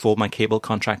Sports before my cable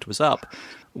contract was up.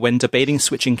 When debating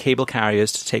switching cable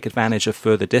carriers to take advantage of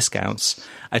further discounts,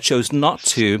 I chose not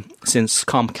to, since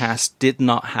Comcast did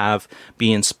not have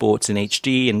beIN Sports in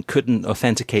HD and couldn't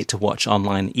authenticate to watch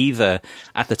online either.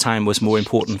 At the time, was more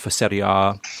important for Serie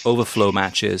A overflow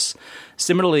matches.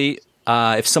 Similarly,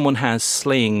 if someone has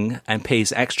Sling and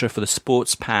pays extra for the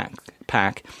sports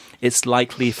pack, it's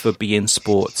likely for beIN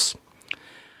Sports.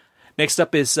 Next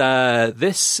up is feedback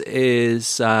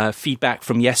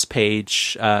from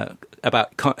YesPage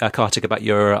about Kartik, about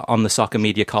your On the Soccer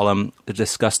Media column that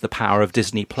discussed the power of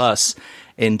Disney Plus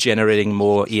in generating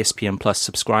more ESPN Plus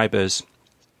subscribers.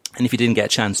 And if you didn't get a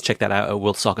chance, check that out at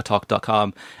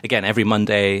worldsoccertalk.com. Again, every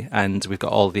Monday, and we've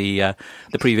got all the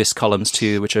previous columns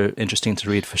too, which are interesting to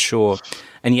read for sure.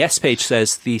 And YesPage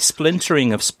says the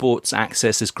splintering of sports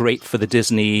access is great for the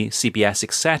Disney, CBS,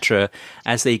 etc.,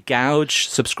 as they gouge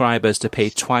subscribers to pay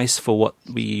twice for what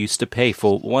we used to pay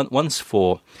for once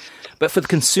for. But for the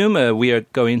consumer, we are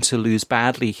going to lose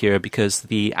badly here, because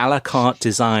the a la carte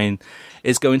design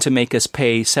is going to make us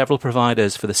pay several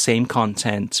providers for the same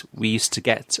content we used to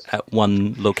get at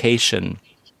one location.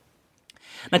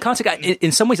 Now, Kartik,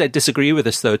 in some ways I disagree with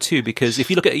this, though, too, because if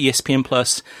you look at ESPN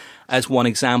Plus as one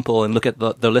example and look at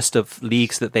the list of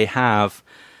leagues that they have,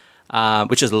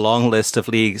 which is a long list of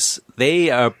leagues, they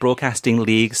are broadcasting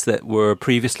leagues that were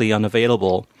previously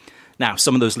unavailable. Now,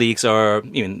 some of those leagues are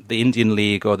the Indian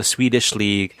League or the Swedish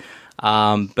League,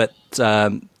 but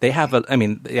they have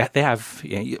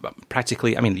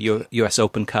practically, the US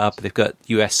Open Cup, they've got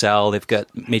USL, they've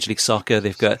got Major League Soccer,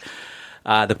 they've got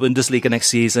the Bundesliga next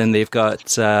season, they've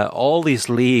got all these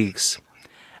leagues.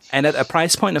 And at a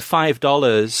price point of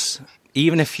 $5,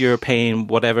 even if you're paying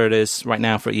whatever it is right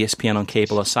now for ESPN on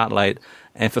cable or satellite,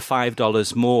 and for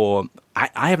 $5 more,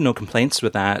 I have no complaints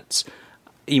with that.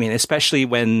 I mean, especially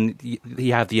when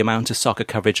you have the amount of soccer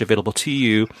coverage available to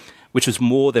you, which was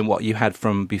more than what you had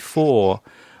from before.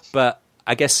 But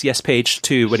I guess, yes, Page,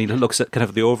 too, when he looks at kind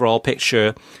of the overall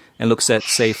picture and looks at,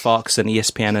 say, Fox and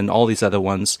ESPN and all these other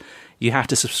ones, you have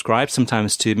to subscribe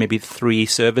sometimes to maybe 3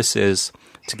 services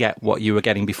to get what you were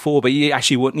getting before. But you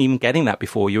actually weren't even getting that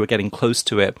before. You were getting close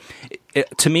to it.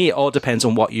 To me, it all depends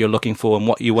on what you're looking for and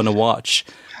what you want to watch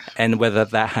and whether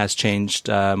that has changed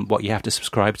what you have to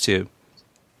subscribe to.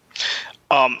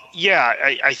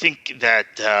 I think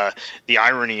that the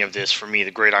irony of this, for me,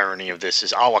 the great irony of this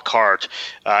is a la carte.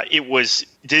 It was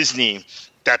Disney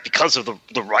that, because of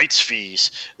the rights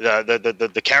fees,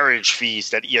 the carriage fees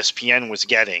that ESPN was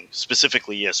getting,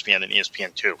 specifically ESPN and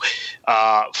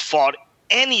ESPN2, fought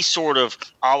any sort of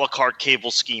a la carte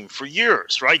cable scheme for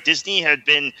years, right? Disney had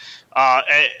been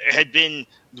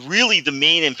really the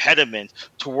main impediment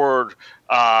toward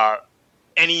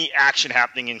any action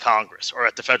happening in Congress or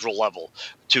at the federal level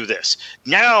to this.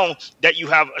 Now that you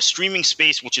have a streaming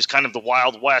space, which is kind of the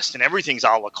Wild West and everything's a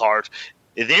la carte,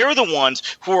 they're the ones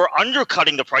who are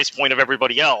undercutting the price point of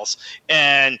everybody else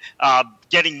and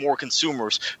getting more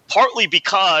consumers, partly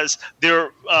because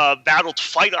their battle to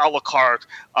fight a la carte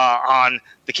on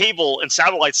the cable and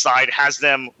satellite side has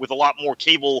them with a lot more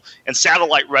cable and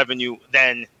satellite revenue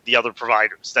than the other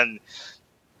providers, than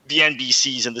the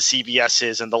NBCs and the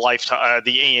CBSs and the Lifetime,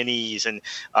 the A&Es and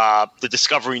the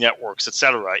Discovery networks,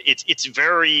 etc. It's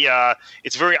very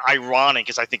ironic,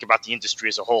 as I think about the industry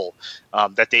as a whole,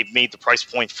 that they've made the price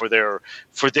point for their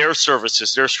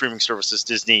services, their streaming services,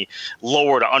 Disney,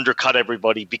 lower to undercut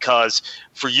everybody, because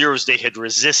for years they had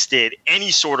resisted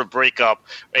any sort of breakup,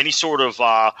 any sort of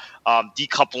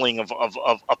decoupling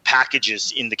of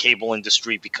packages in the cable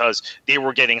industry, because they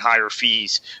were getting higher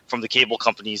fees from the cable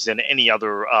companies than any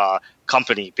other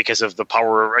company, because of the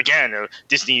power, again,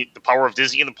 Disney, the power of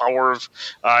Disney and the power of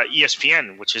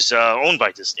ESPN, which is owned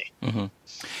by Disney. Mm-hmm.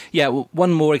 Yeah, well,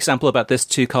 one more example about this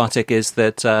too, Kartik, is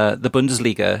that the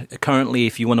Bundesliga, currently,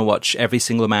 if you want to watch every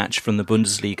single match from the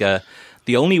Bundesliga,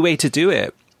 the only way to do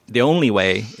it,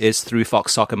 is through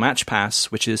Fox Soccer Match Pass,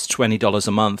 which is $20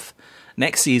 a month.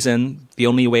 Next season, the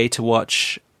only way to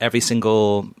watch every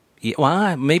single...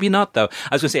 Well, maybe not, though.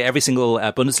 I was going to say every single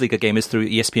Bundesliga game is through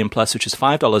ESPN Plus, which is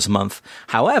 $5 a month.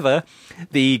 However,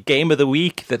 the game of the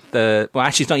week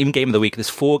actually, it's not even game of the week. There's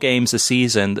 4 games a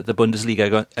season that the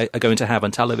Bundesliga are going to have on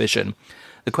television.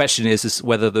 The question is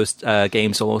whether those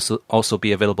games will also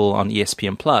be available on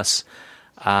ESPN Plus,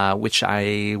 which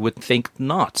I would think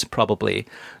not, probably.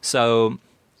 So...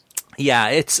 yeah,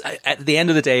 it's at the end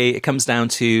of the day, it comes down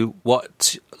to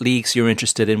what leagues you're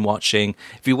interested in watching.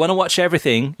 If you want to watch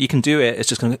everything, you can do it.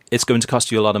 It's going to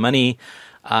cost you a lot of money.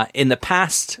 In the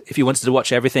past, if you wanted to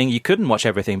watch everything, you couldn't watch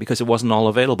everything because it wasn't all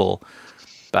available.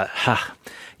 But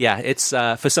yeah, it's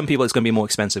for some people, it's going to be more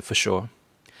expensive for sure.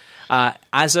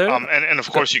 And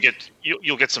of course,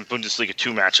 you'll get some Bundesliga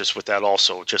 2 matches with that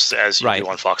also, just as you do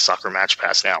on Fox Soccer Match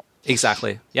Pass now.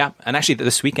 Exactly, yeah. And actually,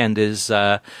 this weekend is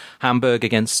Hamburg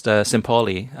against St.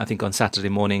 Pauli, I think on Saturday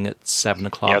morning at 7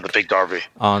 o'clock. Yeah, the big derby.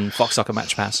 On Fox Soccer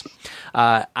Match Pass.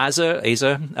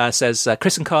 Azer says,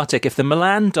 Chris and Kartik, if the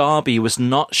Milan derby was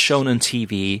not shown on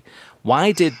TV,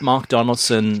 why did Mark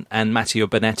Donaldson and Matteo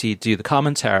Bonetti do the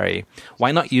commentary?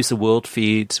 Why not use the world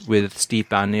feed with Steve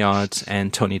Barnyard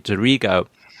and Tony DiRigo?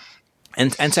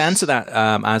 And to answer that,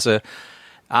 Azer,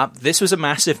 this was a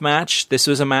massive match. This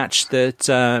was a match that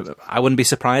I wouldn't be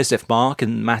surprised if Mark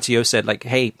and Matteo said, like,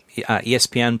 hey,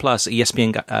 ESPN Plus,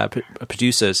 ESPN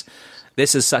producers,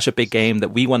 this is such a big game that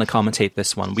we want to commentate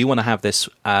this one. We want to have this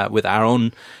with our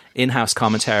own in-house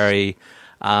commentary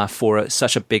for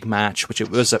such a big match, which it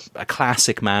was a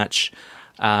classic match.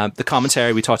 The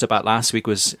commentary we talked about last week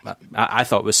I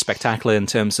thought was spectacular in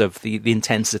terms of the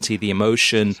intensity, the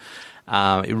emotion.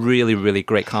 Really, really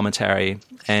great commentary.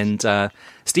 And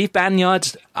Steve Barnyard,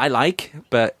 I like,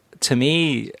 but to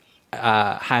me,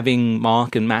 having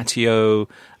Mark and Matteo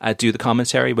do the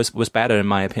commentary was better, in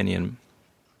my opinion.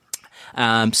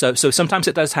 So sometimes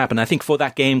it does happen. I think for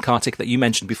that game, Kartik, that you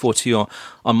mentioned before too,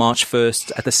 on March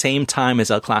 1st, at the same time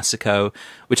as El Clasico,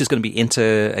 which is going to be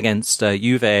Inter against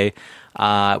Juve,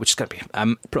 which is going to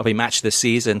be probably match of the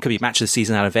season, could be match of the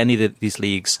season out of any of these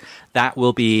leagues. That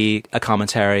will be a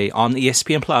commentary on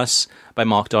ESPN Plus by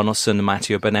Mark Donaldson and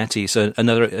Matteo Bonetti. So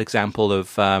another example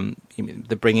of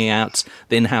the bringing out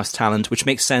the in-house talent, which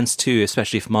makes sense too,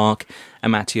 especially if Mark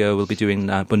and Matteo will be doing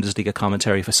Bundesliga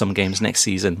commentary for some games next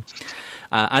season.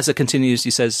 As it continues,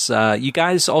 he says, you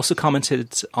guys also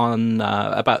commented on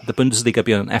about the Bundesliga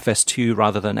being on FS2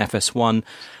 rather than FS1.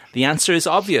 The answer is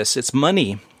obvious. It's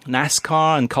money.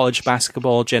 NASCAR and college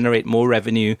basketball generate more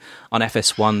revenue on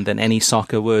FS1 than any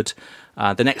soccer would.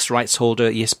 The next rights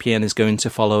holder, ESPN, is going to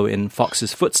follow in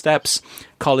Fox's footsteps.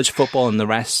 College football and the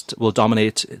rest will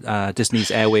dominate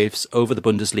Disney's airwaves over the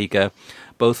Bundesliga.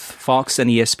 Both Fox and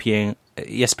ESPN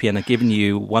are giving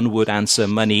you one-word answer: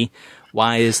 money.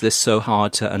 Why is this so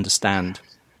hard to understand?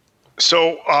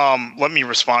 So let me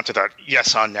respond to that.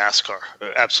 Yes, on NASCAR.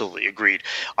 Absolutely agreed.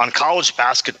 On college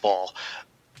basketball,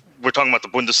 we're talking about the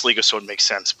Bundesliga, so it makes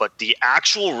sense. But the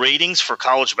actual ratings for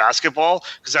college basketball,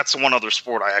 because that's the one other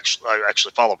sport I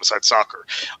actually follow besides soccer,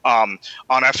 on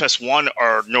FS1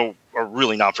 are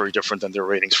really not very different than their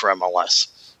ratings for MLS.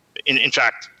 In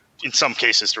fact, in some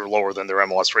cases, they're lower than their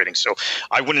MLS ratings. So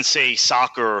I wouldn't say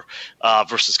soccer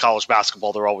versus college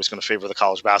basketball. They're always going to favor the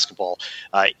college basketball.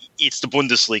 It's the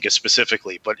Bundesliga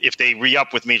specifically. But if they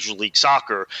re-up with Major League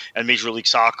Soccer, and Major League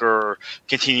Soccer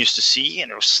continues to see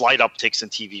slight upticks in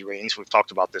TV ratings, we've talked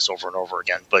about this over and over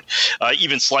again, but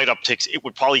even slight upticks, it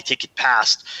would probably take it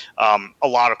past a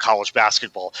lot of college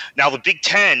basketball. Now, the Big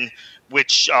Ten,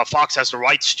 which Fox has the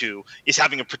rights to, is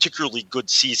having a particularly good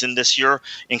season this year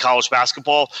in college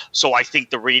basketball. So I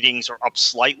think the ratings are up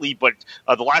slightly, but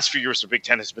the last few years, the Big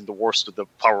Ten has been the worst of the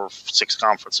Power 6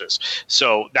 conferences.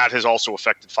 So that has also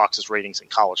affected Fox's ratings in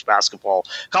college basketball.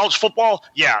 College football,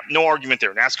 yeah, no argument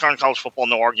there. NASCAR and college football,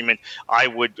 no argument. I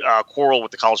would quarrel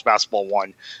with the college basketball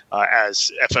one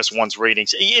as FS1's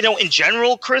ratings. In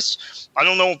general, Chris, I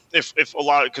don't know if a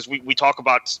lot, because we talk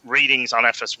about ratings on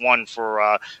FS1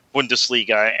 for Bundesliga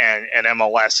and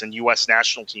MLS and U.S.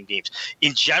 national team games.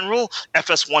 In general,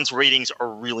 FS1's ratings are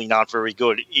really not very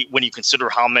good when you consider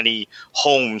how many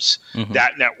homes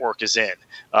that network is in.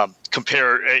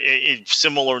 Compare a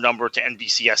similar number to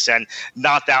NBCSN,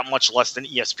 not that much less than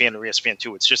ESPN or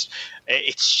ESPN2.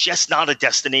 It's just not a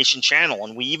destination channel.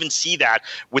 And we even see that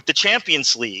with the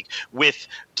Champions League, with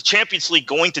the Champions League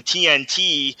going to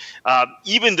TNT,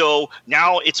 even though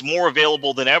now it's more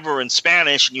available than ever in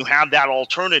Spanish and you have that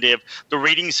alternative, the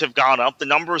ratings have gone up, the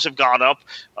numbers have gone up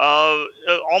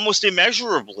almost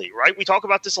immeasurably, right? We talk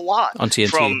about this a lot. On TNT.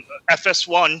 From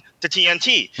FS1 to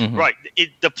TNT, right?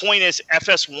 The point is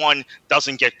FS1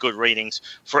 doesn't get good ratings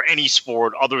for any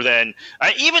sport other than,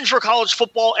 even for college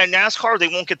football and NASCAR, they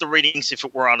won't get the ratings if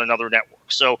it were on another network.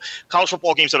 So college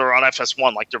football games that are on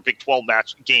FS1, like their Big 12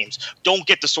 match games, don't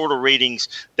get the sort of ratings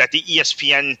that the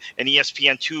ESPN and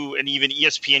ESPN2 and even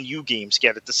ESPNU games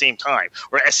get at the same time,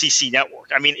 or SEC network.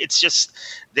 I mean, it's just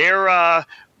that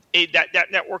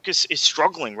network is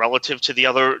struggling relative to the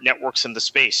other networks in the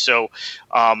space. So,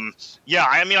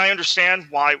 I understand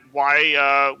why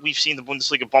we've seen the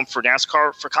Bundesliga bump for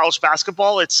NASCAR. For college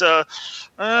basketball, it's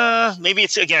maybe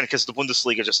it's, again, because the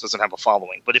Bundesliga just doesn't have a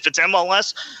following. But if it's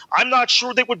MLS, I'm not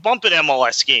sure they would bump an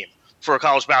MLS game for a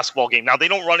college basketball game. Now, they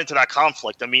don't run into that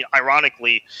conflict. I mean,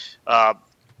 ironically,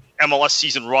 MLS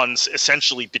season runs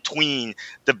essentially between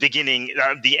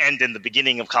the end and the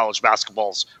beginning of college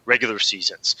basketball's regular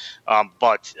seasons.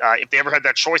 But if they ever had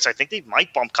that choice, I think they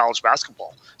might bump college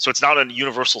basketball. So it's not a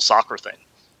universal soccer thing.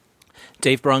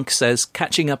 Dave Brunk says,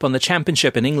 catching up on the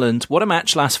championship in England, what a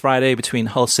match last Friday between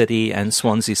Hull City and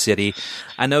Swansea City.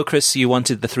 I know, Chris, you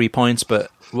wanted the 3 points, but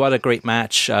what a great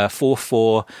match,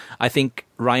 4-4. I think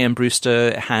Ryan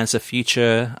Brewster has a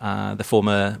future, the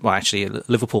former,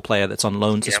 Liverpool player that's on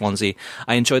loan to Swansea.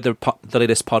 I enjoyed the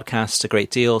latest podcast a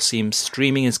great deal. Seems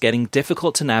streaming is getting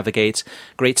difficult to navigate.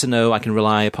 Great to know I can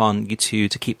rely upon you two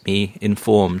to keep me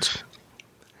informed.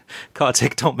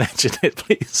 Kartik, don't mention it,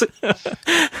 please.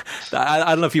 I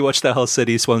don't know if you watched the Hull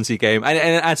City Swansea game. And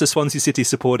as a Swansea City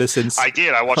supporter, since I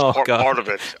did, I watched part of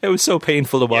it. It was so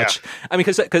painful to watch. Yeah. I mean,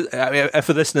 because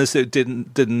for listeners who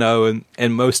didn't know,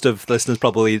 and most of listeners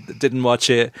probably didn't watch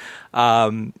it.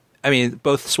 I mean,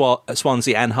 both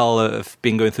Swansea and Hull have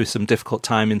been going through some difficult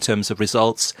time in terms of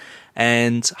results.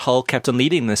 And Hull kept on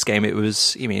leading this game. It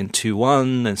was,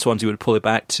 2-1, and Swansea would pull it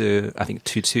back to, I think,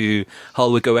 2-2.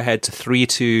 Hull would go ahead to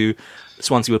 3-2.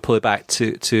 Swansea would pull it back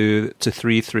to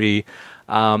 3-3.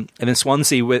 And then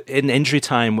Swansea, in injury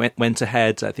time, went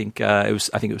ahead. I think it was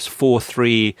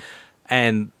 4-3.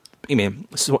 And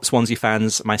Swansea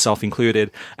fans, myself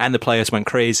included, and the players went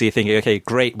crazy, thinking, "Okay,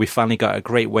 great, we finally got a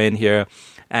great win here."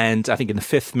 And I think in the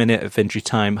 5th minute of injury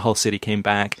time, Hull City came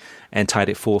back and tied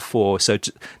it 4-4. So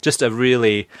just a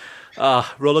really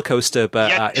roller coaster.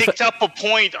 But picked up a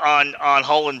point on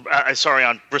Hull and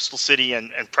on Bristol City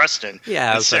and Preston.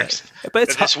 Yeah, in sixth, but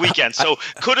it's this weekend. So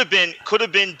could have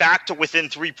been back to within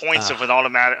 3 points of an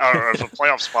automatic or of a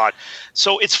playoff spot.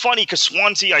 So it's funny because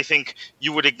Swansea, I think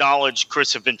you would acknowledge,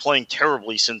 Chris, have been playing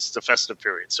terribly since the festive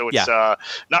period. So it's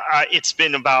it's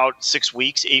been about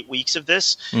 8 weeks of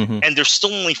this, and they're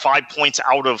still only 5 points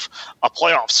out of a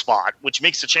playoff spot, which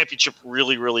makes the championship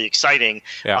really, really exciting.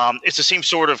 Yeah. It's the same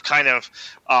sort of kind of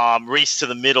race to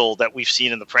the middle that we've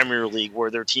seen in the Premier League, where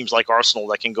there are teams like Arsenal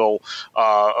that can go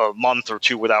a month or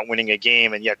two without winning a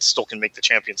game and yet still can make the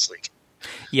Champions League.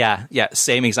 Yeah,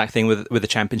 same exact thing with the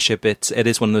championship. It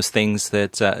is one of those things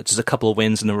that just a couple of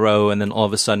wins in a row, and then all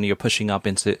of a sudden you're pushing up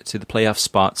into the playoff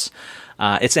spots.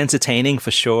 It's entertaining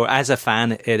for sure. As a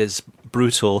fan, it is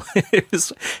brutal.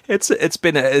 It's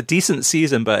been a decent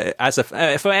season, but as a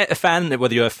fan,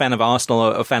 whether you're a fan of Arsenal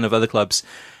or a fan of other clubs,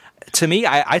 to me,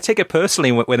 I take it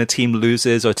personally when a team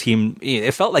loses or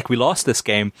it felt like we lost this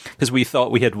game because we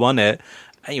thought we had won it.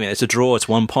 I mean, it's a draw, it's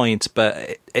 1 point,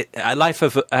 but life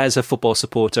as a football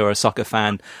supporter or a soccer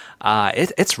fan,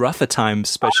 it's rough at times,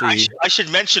 especially. I should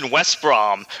mention West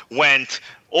Brom went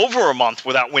over a month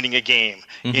without winning a game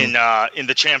in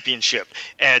the championship,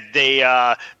 and they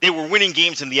were winning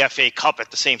games in the FA Cup at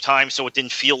the same time, so it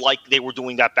didn't feel like they were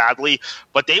doing that badly.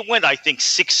 But they went, I think,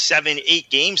 6, 7, 8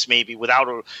 games maybe without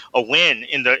a win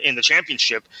in the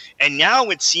championship, and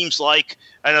now it seems like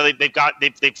I know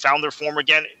they've found their form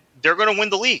again. They're going to win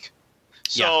the league.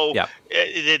 So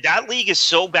that league is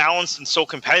so balanced and so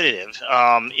competitive.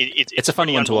 It's a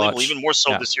fun one to watch. Even more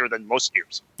so this year than most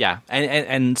years. Yeah,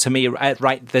 and to me,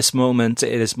 right this moment,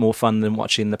 it is more fun than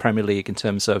watching the Premier League in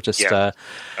terms of just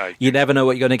you never know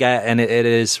what you're going to get, and it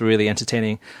is really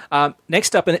entertaining.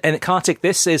 Next up, and Kartik,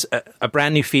 this is a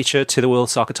brand new feature to the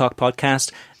World Soccer Talk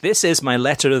podcast. This is my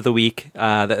letter of the week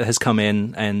that has come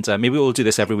in, and maybe we'll do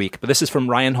this every week, but this is from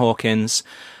Ryan Hawkins.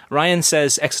 Ryan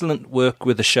says, excellent work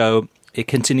with the show. It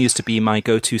continues to be my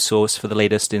go-to source for the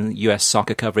latest in US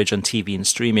soccer coverage on TV and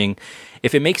streaming.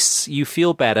 If it makes you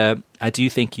feel better, I do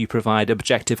think you provide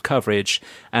objective coverage,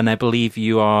 and I believe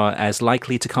you are as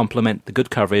likely to compliment the good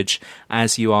coverage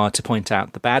as you are to point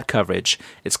out the bad coverage.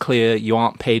 It's clear you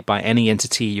aren't paid by any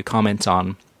entity you comment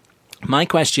on. My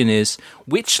question is,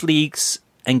 which leagues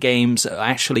and games are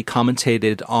actually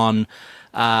commentated on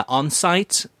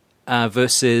site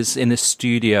versus in a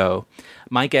studio?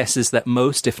 My guess is that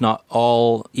most, if not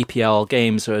all, EPL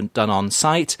games are done on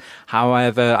site.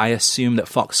 However, I assume that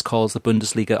Fox calls the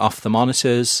Bundesliga off the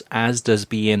monitors, as does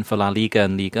beIN for La Liga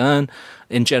and Ligue 1.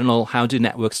 In general, how do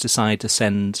networks decide to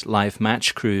send live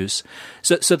match crews?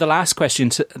 So the last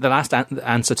question,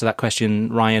 answer to that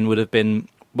question, Ryan, would have been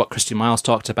what Christian Miles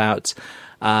talked about.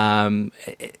 In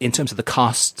terms of the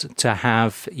cost to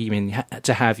have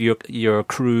your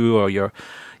crew or your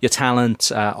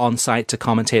talent on site to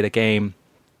commentate a game,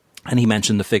 and he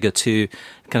mentioned the figure too,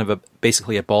 kind of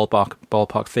basically a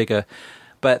ballpark figure.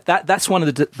 But that's one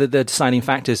of the deciding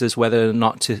factors, is whether or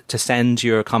not to send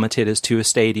your commentators to a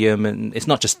stadium, and it's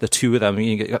not just the two of them.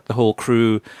 You got the whole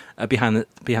crew behind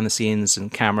the scenes,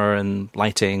 and camera and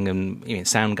lighting and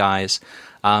sound guys.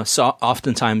 So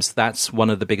oftentimes that's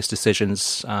one of the biggest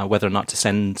decisions, whether or not to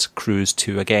send crews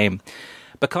to a game.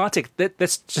 But Kartik,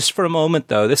 let's just for a moment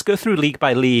though, let's go through league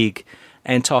by league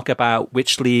and talk about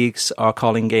which leagues are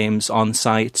calling games on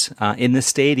site in the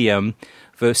stadium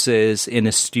versus in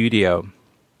a studio.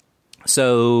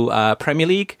 So Premier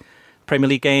League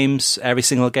games, every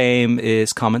single game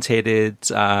is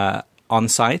commentated on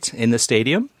site in the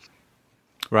stadium,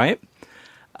 right?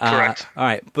 Correct. All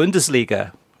right,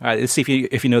 Bundesliga. All right, let's see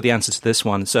if you know the answer to this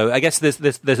one. So I guess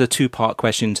there's a two-part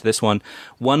question to this one.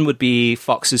 One would be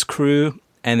Fox's crew,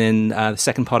 and then the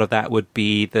second part of that would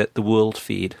be the world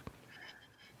feed.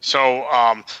 So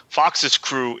Fox's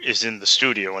crew is in the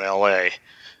studio in LA.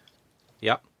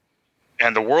 Yep.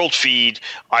 And the world feed,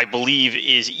 I believe,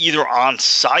 is either on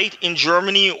site in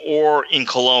Germany or in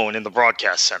Cologne in the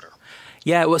broadcast center.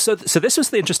 Yeah, well, so this was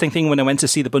the interesting thing when I went to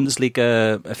see the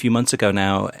Bundesliga a few months ago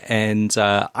now, and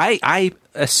I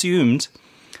assumed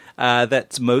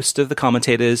that most of the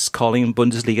commentators calling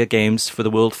Bundesliga games for the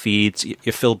world feeds,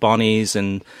 your Phil Bonnies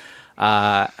and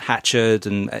Hatchard,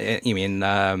 and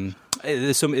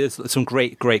there's some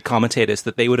great commentators,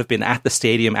 that they would have been at the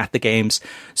stadium at the games.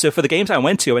 So for the games I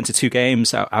went to 2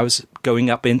 games. I was going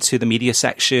up into the media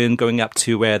section, going up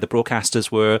to where the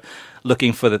broadcasters were,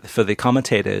 looking for the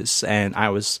commentators, and I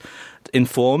was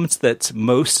informed that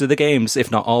most of the games,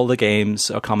 if not all the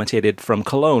games, are commentated from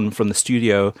Cologne, from the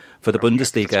studio for the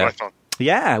Bundesliga. That's what I thought.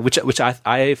 Yeah, which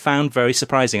I found very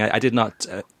surprising. I did not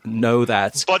know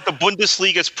that. But the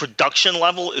Bundesliga's production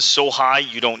level is so high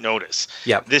you don't notice.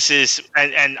 Yeah, this is,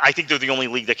 and I think they're the only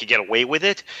league that could get away with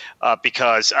it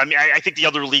because I think the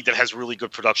other league that has really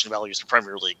good production value is the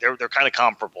Premier League. They're kind of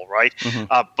comparable, right?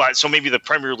 But so maybe the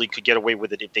Premier League could get away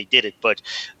with it if they did it. But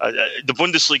the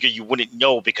Bundesliga, you wouldn't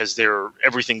know because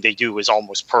everything they do is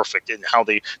almost perfect in how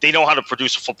they know how to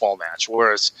produce a football match.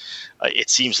 Whereas it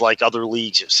seems like other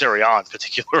leagues, Serie A in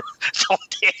particular, don't.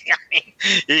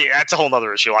 That's a whole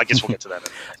other issue. I guess we'll get to that in a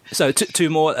minute. So two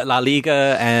more, La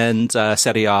Liga and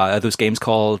Serie A. Are those games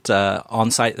called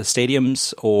on-site at the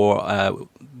stadiums or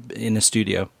in a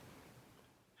studio?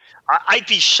 I'd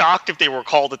be shocked if they were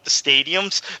called at the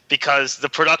stadiums because the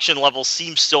production level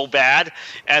seems so bad,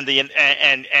 and in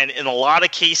a lot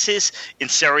of cases in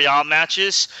Serie A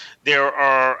matches, there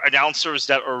are announcers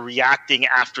that are reacting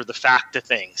after the fact to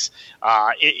things.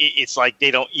 It's like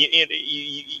they don't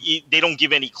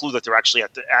give any clue that they're actually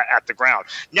at the ground.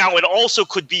 Now, it also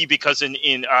could be because in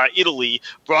Italy,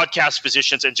 broadcast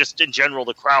positions and just in general,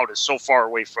 the crowd is so far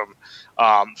away from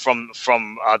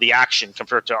the action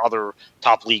compared to other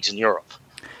top leagues in Europe.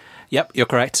 Yep, you're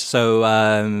correct. So,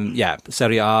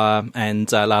 Serie A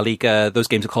and La Liga, those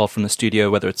games are called from the studio,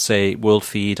 whether it's, say, World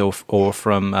Feed or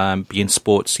from beIN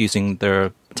Sports using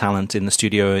their talent in the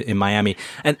studio in Miami.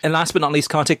 And last but not least,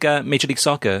 Kartik, Major League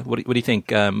Soccer, what do you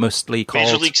think? Mostly called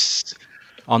Major League's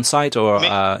on-site or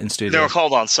in studio? They were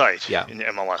called on-site in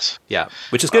MLS. Yeah,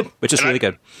 which is good, which is really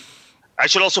good. I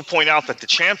should also point out that the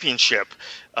championship,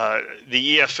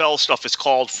 the EFL stuff is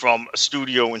called from a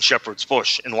studio in Shepherd's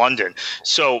Bush in London.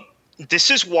 So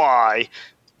this is why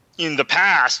in the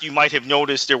past you might have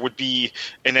noticed there would be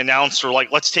an announcer,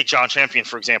 like let's take John Champion,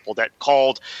 for example, that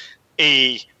called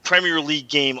a Premier League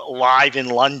game live in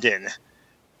London,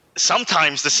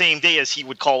 sometimes the same day as he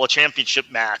would call a championship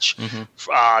match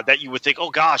that you would think,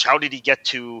 oh gosh, how did he get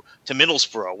to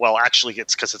Middlesbrough? Well, actually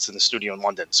it's because it's in the studio in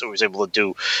London. So he was able to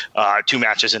do 2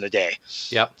 matches in a day.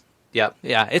 Yep.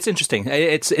 Yeah. It's interesting.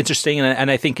 It's interesting.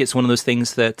 And I think it's one of those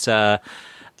things that,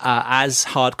 as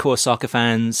hardcore soccer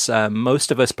fans,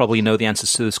 most of us probably know the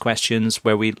answers to those questions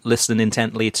where we listen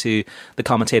intently to the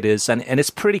commentators. And it's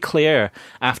pretty clear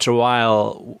after a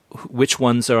while which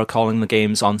ones are calling the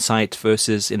games on site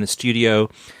versus in the studio.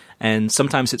 And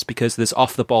sometimes it's because there's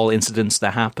off-the-ball incidents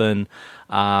that happen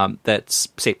that,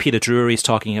 say, Peter Drury's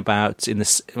talking about in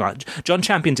this. John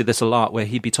Champion did this a lot, where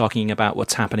he'd be talking about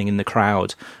what's happening in the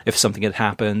crowd, if something had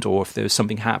happened or if there was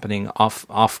something happening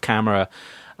off camera.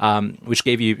 Which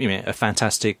gave you a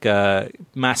fantastic,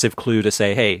 massive clue to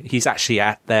say, hey, he's actually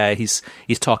there. He's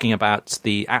talking about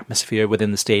the atmosphere within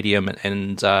the stadium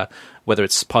and whether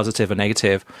it's positive or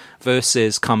negative,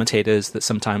 versus commentators that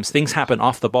sometimes things happen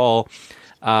off the ball,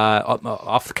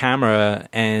 off the camera,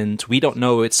 and we don't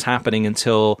know it's happening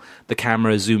until the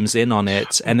camera zooms in on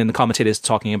it, and then the commentator's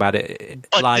talking about it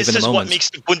live in a moment. This is what makes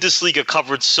the Bundesliga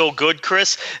coverage so good,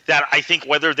 Chris, that I think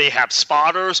whether they have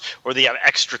spotters or they have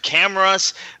extra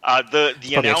cameras, the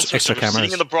announcers that are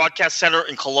sitting in the broadcast center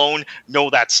in Cologne know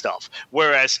that stuff,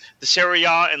 whereas the Serie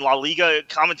A and La Liga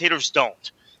commentators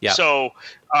don't. Yeah. So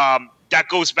that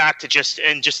goes back to just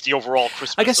the overall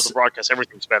crispness of the broadcast.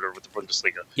 Everything's better with the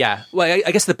Bundesliga. Yeah. Well,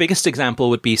 I guess the biggest example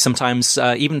would be sometimes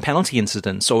even penalty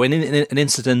incidents, or an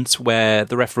incident where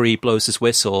the referee blows his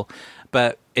whistle,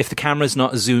 but if the camera's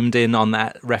not zoomed in on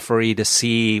that referee to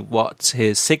see what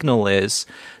his signal is,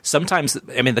 sometimes,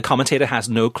 the commentator has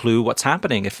no clue what's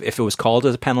happening, if it was called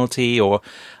as a penalty or...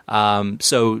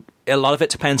 So a lot of it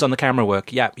depends on the camera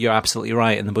work. Yeah, you're absolutely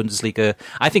right. In the Bundesliga,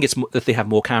 I think it's that they have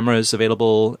more cameras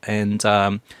available and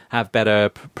have better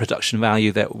production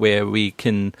value, that where we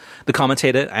can, the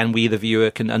commentator and we, the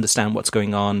viewer, can understand what's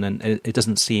going on, and it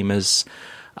doesn't seem as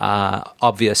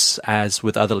obvious as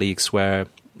with other leagues where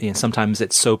sometimes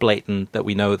it's so blatant that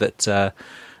we know that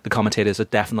the commentators are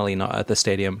definitely not at the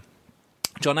stadium.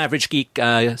 John Average Geek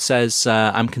says,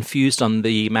 I'm confused on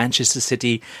the Manchester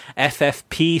City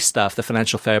FFP stuff, the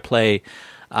financial fair play.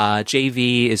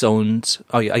 JV is owned,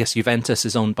 I guess Juventus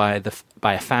is owned by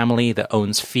a family that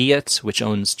owns Fiat, which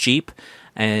owns Jeep,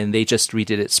 and they just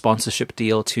redid its sponsorship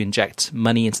deal to inject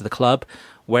money into the club.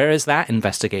 Where is that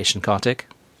investigation, Kartik?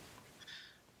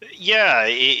 Yeah,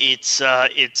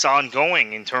 it's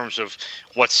ongoing in terms of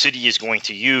what City is going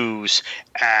to use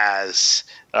as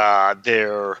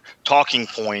their talking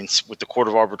points with the Court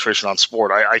of Arbitration on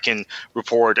Sport. I can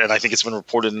report, and I think it's been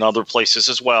reported in other places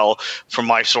as well from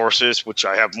my sources, which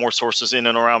I have more sources in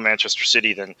and around Manchester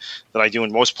City than I do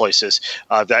in most places,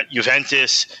 that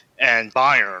Juventus and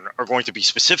Bayern are going to be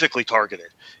specifically targeted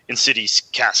in City's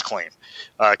CAS claim,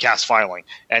 CAS filing.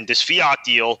 And this Fiat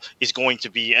deal is going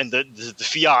to be, and the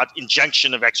Fiat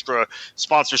injection of extra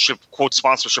sponsorship, quote,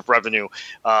 sponsorship revenue,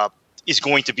 is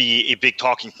going to be a big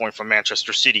talking point from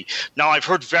Manchester City. Now, I've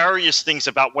heard various things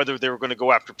about whether they were going to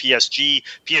go after PSG.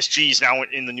 PSG is now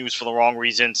in the news for the wrong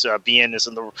reasons. BN is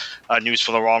in the news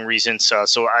for the wrong reasons.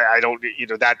 So I don't,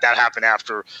 that happened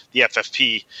after the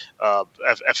FFP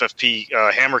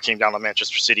hammer came down on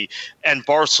Manchester City. And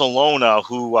Barcelona,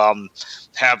 who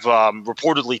have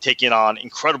reportedly taken on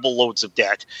incredible loads of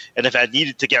debt and have had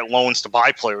needed to get loans to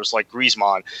buy players like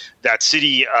Griezmann, that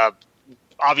City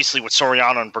obviously with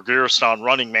Soriano and Bergersson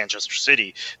running Manchester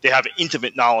City, they have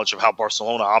intimate knowledge of how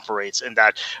Barcelona operates, and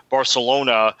that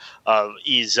Barcelona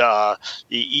is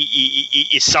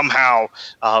somehow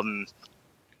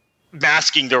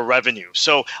masking their revenue.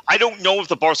 So I don't know if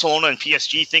the Barcelona and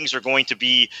PSG things are going to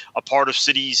be a part of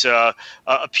City's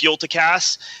appeal to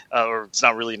CAS, or it's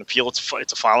not really an appeal.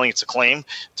 It's a filing. It's a claim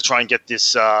to try and get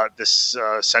this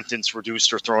sentence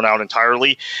reduced or thrown out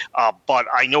entirely. But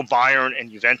I know Bayern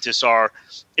and Juventus are.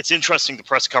 It's interesting, the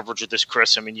press coverage of this,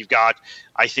 Chris. I mean, you've got,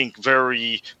 I think,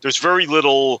 there's very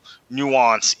little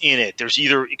nuance in it. There's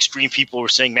either extreme people who are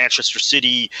saying Manchester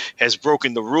City has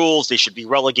broken the rules, they should be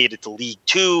relegated to League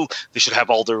Two, they should have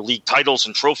all their league titles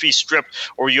and trophies stripped,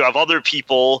 or you have other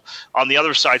people on the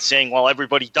other side saying, well,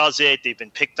 everybody does it, they've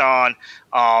been picked on.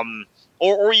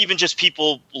 Or even just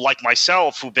people like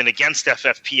myself who've been against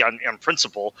FFP on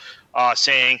principle,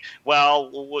 saying, well,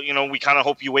 we kind of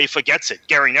hope UEFA gets it.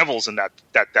 Gary Neville's in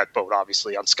that boat,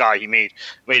 obviously, on Sky. He made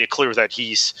it clear that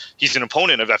he's an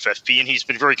opponent of FFP, and he's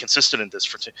been very consistent in this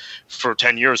for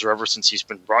 10 years, or ever since he's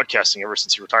been broadcasting, ever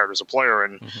since he retired as a player,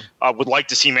 and would like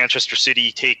to see Manchester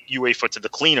City take UEFA to the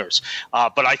cleaners.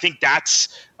 But I think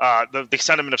that's the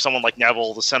sentiment of someone like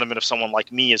Neville, the sentiment of someone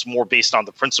like me is more based on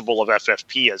the principle of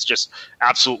FFP as just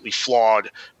absolutely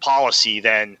flawed policy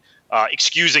than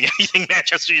excusing anything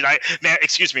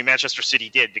Manchester City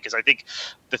did, because I think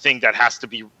the thing that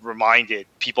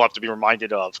people have to be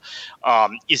reminded of,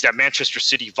 is that Manchester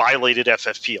City violated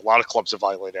FFP. A lot of clubs have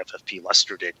violated FFP.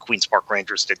 Leicester did, Queen's Park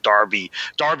Rangers did,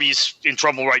 Derby's in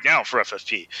trouble right now for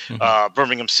FFP,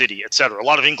 Birmingham City, etc. A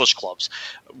lot of English clubs.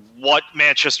 What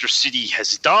Manchester City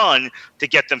has done to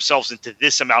get themselves into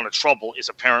this amount of trouble is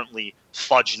apparently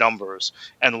fudge numbers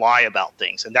and lie about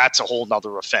things, and that's a whole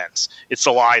nother offense. It's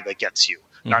the lie that gets you,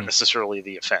 not necessarily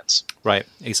the offense. Right,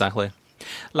 exactly.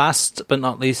 Last but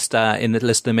not least, in the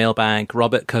listener mailbag,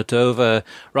 Robert Cordova.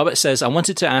 Robert says, I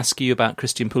wanted to ask you about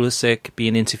Christian Pulisic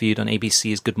being interviewed on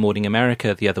ABC's Good Morning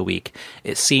America the other week.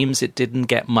 It seems it didn't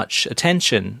get much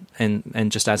attention.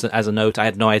 And just as a note, I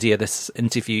had no idea this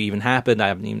interview even happened. I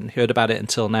haven't even heard about it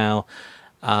until now.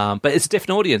 But it's a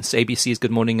different audience. ABC's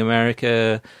Good Morning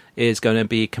America is going to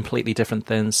be completely different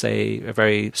than, say, a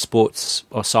very sports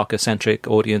or soccer-centric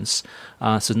audience.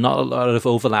 So not a lot of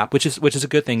overlap, which is a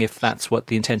good thing if that's what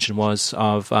the intention was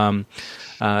of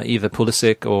either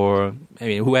Pulisic or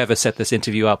whoever set this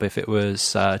interview up, if it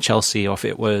was Chelsea or if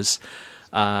it was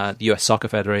the US Soccer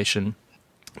Federation.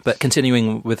 But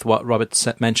continuing with what Robert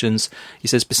mentions, he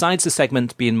says, besides the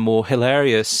segment being more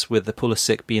hilarious with the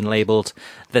Pulisic being labelled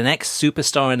the next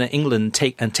superstar in England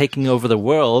taking over the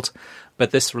world,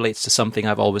 but this relates to something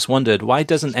I've always wondered. Why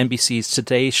doesn't NBC's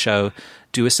Today Show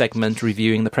do a segment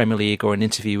reviewing the Premier League or an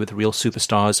interview with real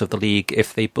superstars of the league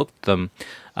if they booked them?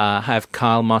 Have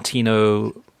Kyle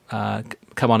Martino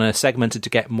come on a segment to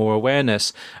get more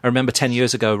awareness. I remember 10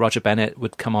 years ago, Roger Bennett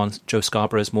would come on Joe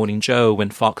Scarborough's Morning Joe when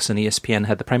Fox and ESPN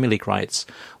had the Premier League rights.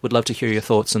 Would love to hear your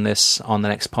thoughts on this on the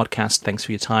next podcast. Thanks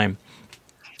for your time.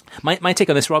 My take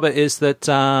on this, Robert, is that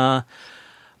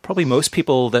probably most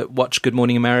people that watch Good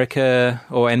Morning America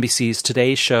or NBC's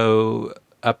Today Show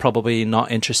are probably not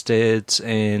interested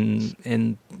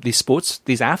in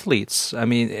these athletes. I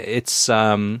mean, it's...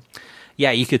 yeah,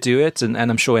 you could do it, and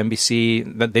I'm sure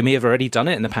NBC, they may have already done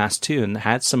it in the past too, and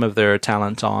had some of their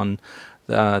talent on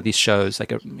these shows,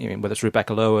 like whether it's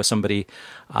Rebecca Lowe or somebody.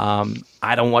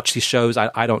 I don't watch these shows.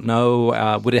 I don't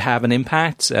know. Would it have an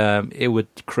impact? It would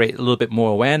create a little bit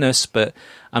more awareness, but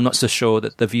I'm not so sure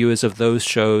that the viewers of those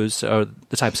shows are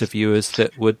the types of viewers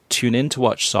that would tune in to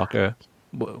watch soccer.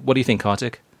 What do you think,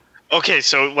 Kartik? Okay,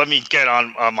 so let me get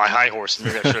on my high horse.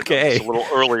 Maybe I should have done this a little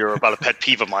earlier about a pet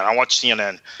peeve of mine. I watch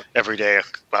CNN every day.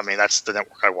 I mean, that's the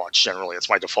network I watch generally. It's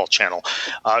my default channel.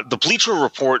 The Bleacher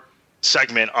Report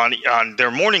segment on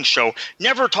their morning show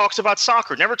never talks about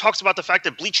soccer, never talks about the fact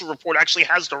that Bleacher Report actually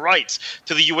has the rights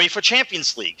to the UEFA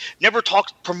Champions League, never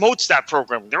promotes that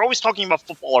program. They're always talking about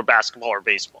football or basketball or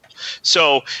baseball.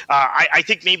 So I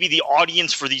think maybe the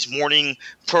audience for these morning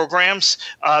programs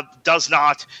does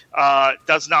not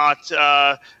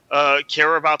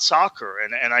care about soccer.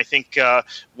 And I think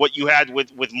what you had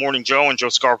with Morning Joe and Joe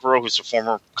Scarborough, who's a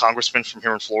former congressman from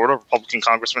here in Florida, Republican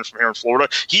congressman from here in Florida,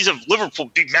 he's a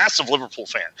massive Liverpool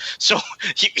fan. So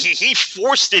he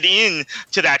forced it in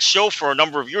to that show for a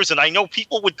number of years. And I know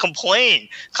people would complain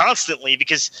constantly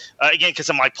because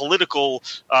of my political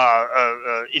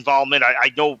involvement.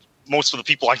 I know most of the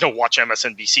people I know watch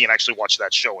MSNBC and actually watch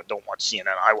that show and don't watch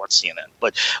CNN. I watch CNN,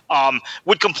 but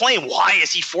would complain, why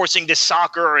is he forcing this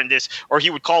soccer and this, or he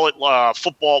would call it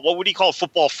football. What would he call it?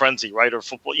 Football frenzy, right? Or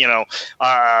football,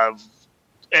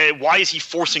 why is he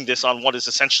forcing this on what is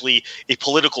essentially a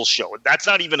political show? That's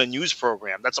not even a news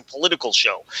program. That's a political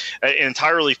show, an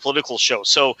entirely political show.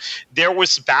 So there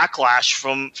was backlash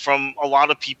from a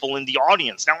lot of people in the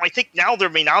audience. Now, I think now there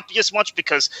may not be as much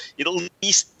because at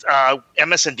least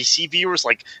MSNBC viewers,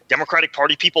 like Democratic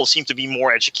Party people, seem to be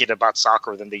more educated about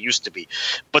soccer than they used to be.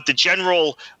 But the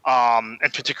general,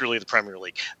 and particularly the Premier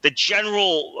League, the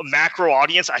general macro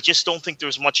audience, I just don't think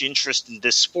there's much interest in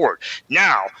this sport.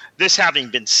 Now, this having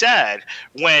been said,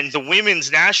 when the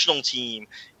women's national team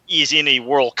is in a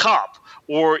World Cup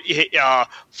or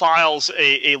files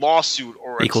a lawsuit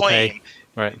or a claim,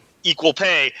 right? Equal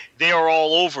pay, they are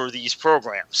all over these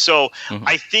programs. So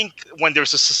I think when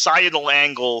there's a societal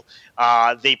angle,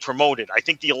 they promote it. I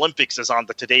think the Olympics is on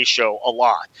the Today Show a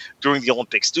lot during the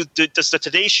Olympics. Does the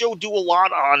Today Show do a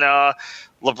lot on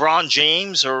LeBron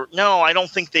James? Or no, I don't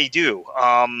think they do.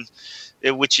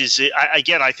 Which is,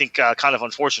 again, I think kind of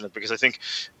unfortunate because I think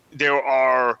there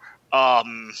are they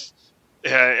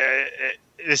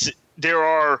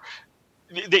are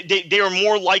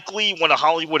more likely when a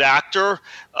Hollywood actor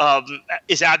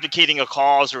is advocating a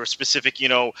cause or a specific,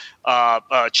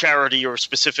 charity or a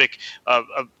specific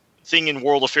thing in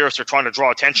world affairs they're trying to draw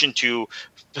attention to.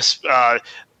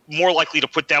 More likely to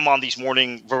put them on these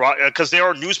morning because they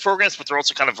are news programs, but they're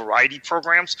also kind of variety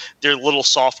programs. They're a little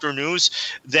softer news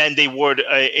than they would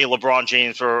a LeBron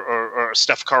James or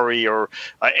Steph Curry or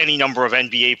any number of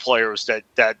NBA players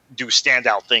that do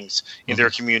standout things in their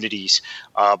communities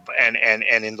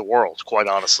and in the world, quite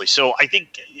honestly. So I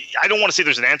think I don't want to say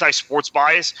there's an anti-sports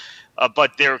bias.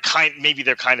 But they're kind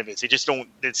of is. They just don't.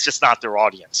 It's just not their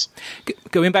audience.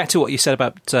 Going back to what you said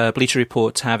about Bleacher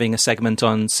Report having a segment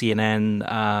on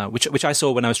CNN, which I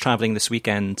saw when I was traveling this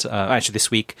weekend, actually this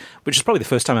week, which is probably the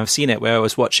first time I've seen it, where I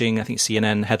was watching, I think,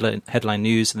 CNN headline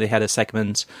news, and they had a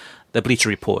segment, the Bleacher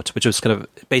Report, which was kind of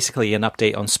basically an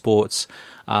update on sports.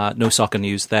 No soccer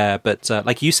news there, but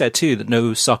like you said too, that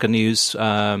no soccer news,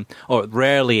 or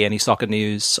rarely any soccer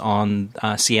news on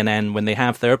CNN when they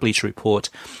have their Bleacher Report,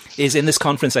 is in this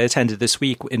conference I attended this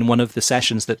week. In one of the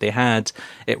sessions that they had,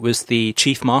 it was the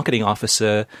chief marketing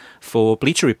officer for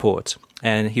Bleacher Report,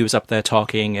 and he was up there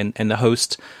talking, and the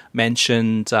host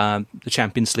mentioned the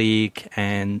Champions League,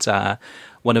 and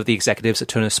one of the executives at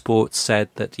Turner Sports said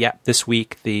that, this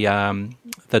week the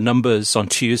numbers on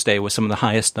Tuesday were some of the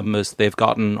highest numbers they've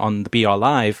gotten on the BR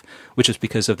Live, which is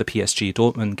because of the PSG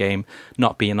Dortmund game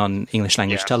not being on English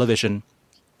language television.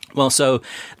 Well, so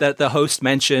the host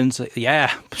mentioned,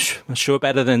 sure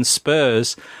better than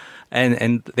Spurs,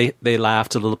 and they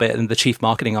laughed a little bit, and the chief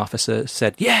marketing officer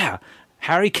said,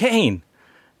 Harry Kane.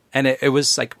 And it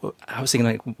was like, I was thinking,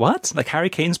 like, what? Like, Harry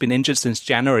Kane's been injured since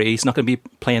January. He's not going to be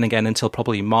playing again until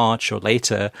probably March or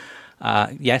later.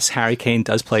 Yes, Harry Kane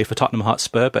does play for Tottenham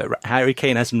Hotspur, but Harry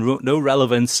Kane has no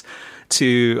relevance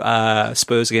to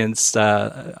Spurs against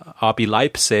RB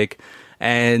Leipzig.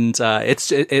 And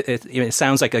it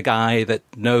sounds like a guy that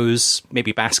knows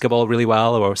maybe basketball really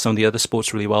well or some of the other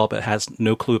sports really well, but has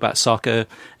no clue about soccer.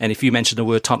 And if you mention the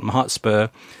word Tottenham Hotspur,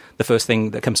 the first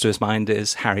thing that comes to his mind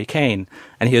is Harry Kane.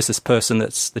 And here's this person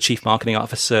that's the chief marketing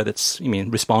officer that's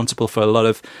responsible for a lot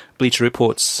of Bleacher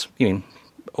Report's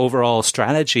overall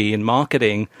strategy and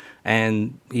marketing,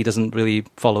 and he doesn't really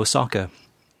follow soccer.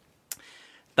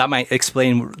 That might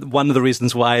explain one of the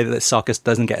reasons why the soccer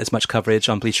doesn't get as much coverage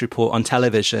on Bleacher Report on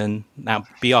television. Now,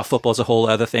 BR Football is a whole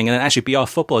other thing, and actually BR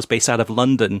Football is based out of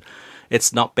London.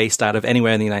 It's not based out of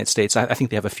anywhere in the United States. I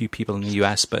think they have a few people in the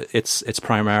US, but it's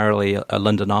primarily a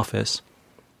London office.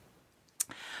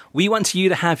 We want you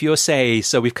to have your say,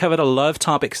 so we've covered a lot of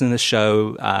topics in the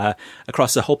show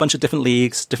across a whole bunch of different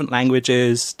leagues, different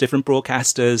languages, different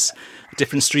broadcasters,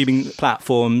 different streaming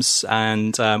platforms,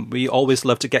 and we always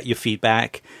love to get your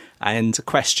feedback. and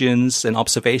questions and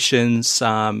observations.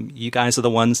 You guys are the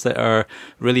ones that are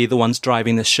really the ones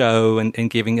driving the show and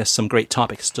giving us some great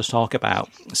topics to talk about.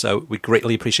 So we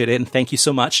greatly appreciate it, and thank you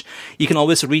so much. You can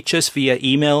always reach us via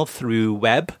email through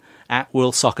web at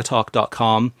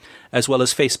worldsoccertalk.com, as well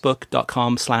as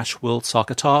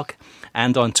facebook.com/worldsoccertalk,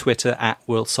 and on Twitter at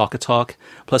worldsoccertalk.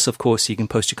 Plus, of course, you can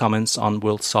post your comments on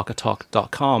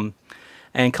worldsoccertalk.com.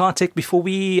 And Kartik, before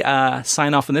we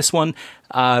sign off on this one,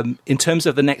 in terms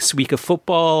of the next week of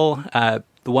football,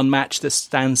 the one match that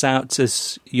stands out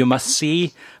as you must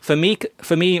see, for me,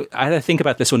 I had to think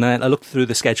about this one, and I looked through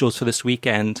the schedules for this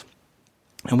weekend,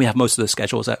 and we have most of the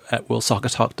schedules at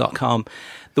worldsoccertalk.com.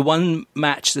 The one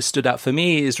match that stood out for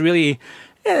me is really,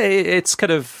 it's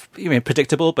kind of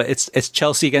predictable, but it's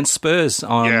Chelsea against Spurs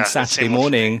on Saturday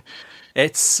morning.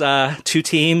 It's two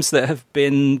teams that have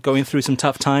been going through some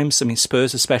tough times. I mean,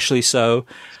 Spurs especially so.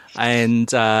 And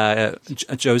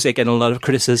Jose getting a lot of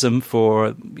criticism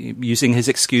for using his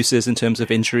excuses in terms of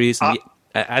injuries.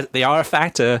 They are a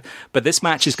factor, but this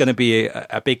match is going to be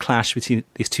a big clash between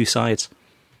these two sides.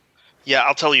 Yeah,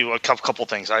 I'll tell you a couple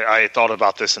things. I thought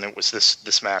about this, and it was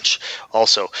this match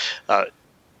also.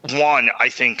 One, I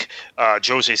think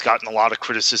Jose's gotten a lot of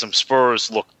criticism. Spurs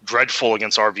look dreadful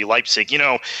against RB Leipzig.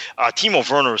 Timo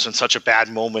Werner is in such a bad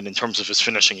moment in terms of his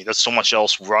finishing. He does so much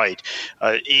else right.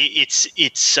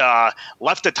 It's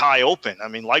left the tie open. I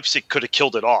mean, Leipzig could have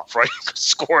killed it off, right?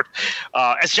 Scored.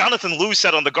 As Jonathan Liu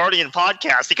said on the Guardian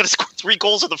podcast, he could have scored 3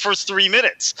 goals in the first 3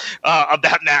 minutes of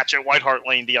that match at White Hart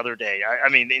Lane the other day. I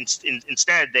mean,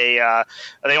 instead, they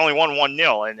only won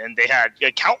 1-0, and they had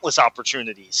countless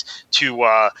opportunities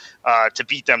to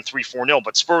beat them 3-4-0.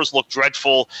 But Spurs look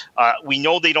dreadful. We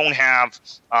know they don't have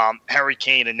Harry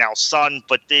Kane and now Son,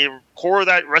 but the core of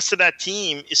that rest of that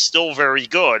team is still very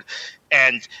good.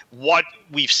 And what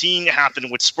we've seen happen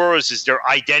with Spurs is their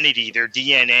identity, their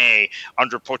DNA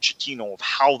under Pochettino of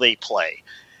how they play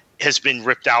has been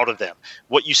ripped out of them.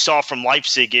 What you saw from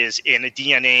Leipzig is in a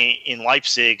DNA in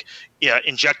Leipzig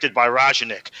injected by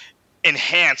Rangnick,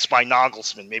 enhanced by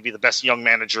Nagelsmann, maybe the best young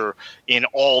manager in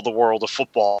all the world of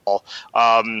football,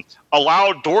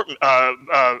 allowed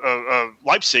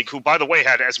Leipzig, who, by the way,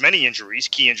 had as many injuries,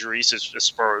 key injuries as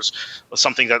Spurs,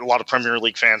 something that a lot of Premier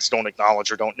League fans don't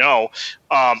acknowledge or don't know,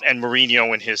 and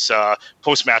Mourinho in his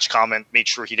post-match comment made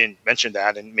sure he didn't mention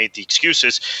that and made the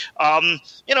excuses.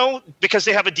 Because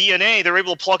they have a DNA, they're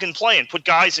able to plug and play and put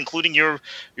guys, including your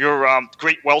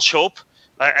great Welsh hope,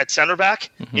 at center back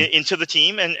into the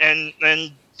team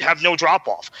and have no drop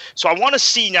off. So I want to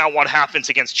see now what happens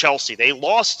against Chelsea. They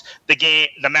lost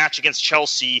the match against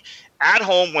Chelsea at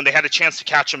home when they had a chance to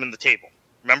catch them in the table.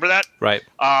 Remember that? Right.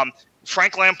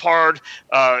 Frank Lampard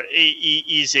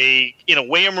is in a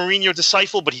way a Mourinho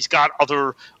disciple, but he's got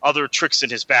other tricks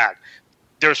in his bag.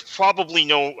 There's probably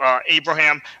no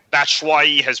Abraham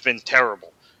Batshuayi has been terrible.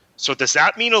 So does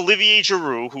that mean Olivier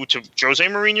Giroud, who, to Jose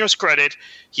Mourinho's credit,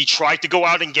 he tried to go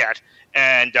out and get,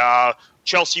 and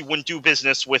Chelsea wouldn't do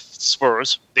business with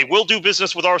Spurs? They will do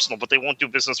business with Arsenal, but they won't do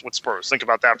business with Spurs. Think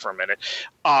about that for a minute,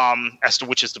 as to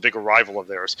which is the bigger rival of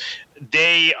theirs.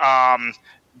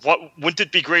 Wouldn't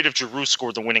it be great if Giroud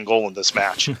scored the winning goal in this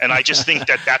match? And I just think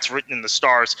that's written in the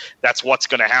stars. That's what's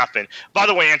going to happen. By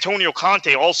the way, Antonio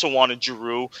Conte also wanted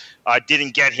Giroud,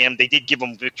 didn't get him. They did give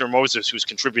him Victor Moses, who's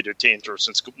contributed to Inter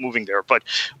since moving there. But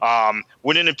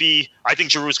wouldn't it be – I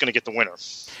think Giroud's going to get the winner.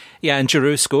 Yeah, and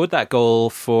Giroud scored that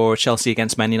goal for Chelsea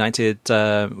against Man United.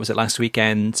 Was it last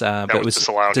weekend? But it was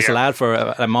disallowed for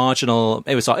a marginal.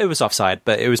 It was offside,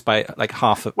 but it was by like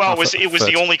half. Well, it was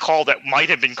the only call that might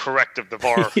have been correct of the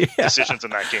VAR decisions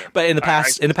in that game. But in the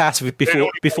past,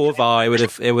 before VAR, it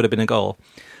would have been a goal.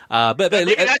 But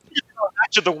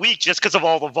match of the week just because of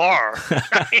all the VAR.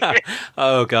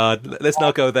 Oh God, let's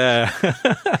not go there.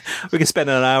 We can spend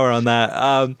an hour on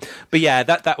that. But yeah,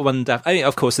 that one. I mean,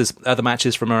 of course, there's other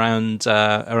matches from around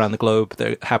the globe that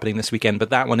are happening this weekend,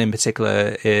 but that one in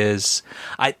particular is,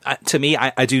 to me,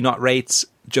 I do not rate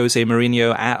Jose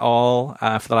Mourinho at all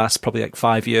for the last probably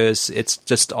 5 years. It's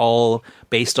just all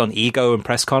based on ego and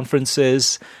press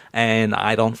conferences, and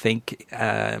I don't think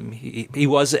he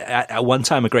was at one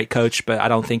time a great coach, but I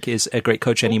don't think he's a great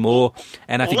coach anymore.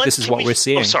 And I think this is what we're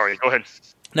seeing. Oh, sorry, go ahead.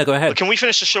 No, go ahead. Can we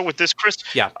finish the show with this, Chris?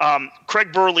 Yeah.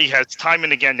 Craig Burley has time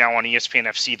and again now on ESPN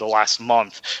FC the last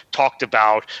month talked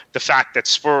about the fact that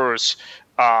Spurs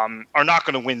are not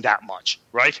going to win that much,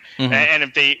 right? Mm-hmm.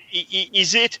 And if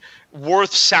is it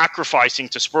worth sacrificing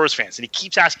to Spurs fans? And he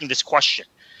keeps asking this question.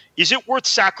 Is it worth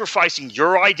sacrificing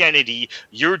your identity,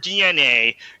 your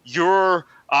DNA, your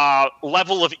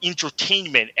level of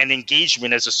entertainment and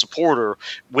engagement as a supporter,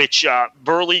 which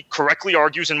Burley correctly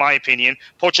argues, in my opinion,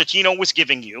 Pochettino was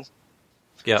giving you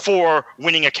for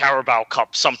winning a Carabao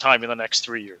Cup sometime in the next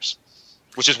 3 years,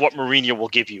 which is what Mourinho will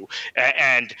give you.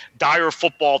 And dire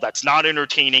football that's not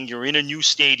entertaining. You're in a new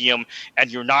stadium,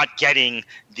 and you're not getting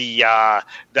the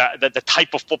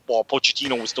type of football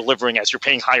Pochettino was delivering as you're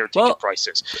paying higher ticket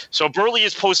prices. So Burley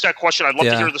has posed that question. I'd love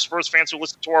to hear the Spurs fans who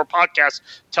listen to our podcast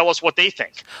tell us what they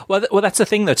think. Well, that's the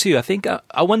thing, though, too. I think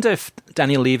I wonder if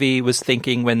Daniel Levy was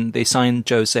thinking when they signed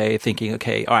Jose, thinking,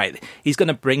 okay, all right, he's going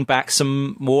to bring back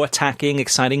some more attacking,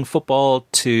 exciting football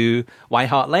to White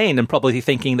Hart Lane, and probably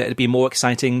thinking that it'd be more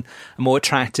exciting, more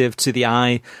attractive to the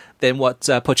eye than what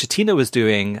Pochettino was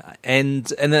doing. And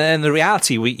then the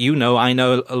reality, I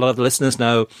know, a lot of the listeners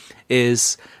know,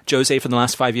 is Jose for the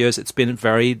last 5 years, it's been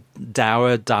very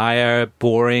dour, dire,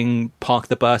 boring, park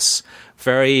the bus,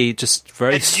 very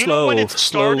slow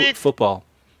football.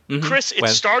 Mm-hmm. Chris, it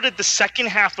started the second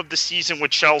half of the season with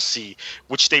Chelsea,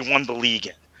 which they won the league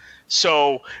in.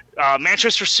 So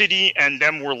Manchester City and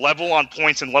them were level on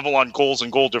points and level on goals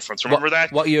and goal difference. Remember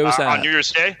that? What year was that? On New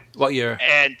Year's Day? What year?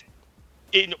 And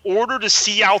in order to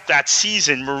see out that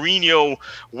season, Mourinho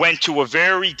went to a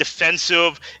very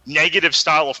defensive, negative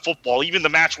style of football. Even the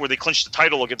match where they clinched the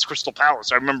title against Crystal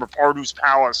Palace, I remember Pardew's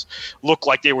Palace looked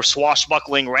like they were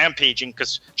swashbuckling, rampaging,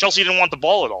 because Chelsea didn't want the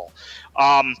ball at all.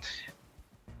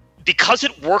 Because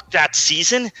it worked that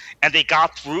season and they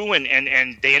got through and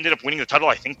they ended up winning the title,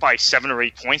 I think, by 7 or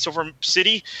 8 points over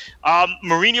City,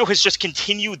 Mourinho has just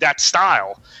continued that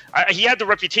style. He had the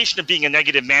reputation of being a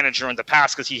negative manager in the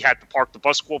past because he had the park the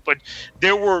bus quote, but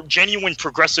there were genuine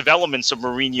progressive elements of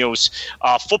Mourinho's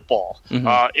football,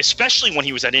 especially when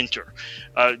he was at Inter.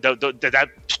 That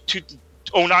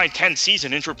 09-10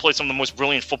 season, Inter played some of the most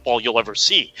brilliant football you'll ever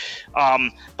see.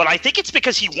 But I think it's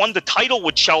because he won the title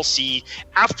with Chelsea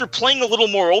after playing a little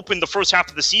more open the first half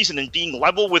of the season and being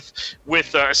level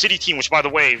with a City team, which, by the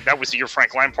way, that was the year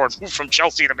Frank Lampard moved from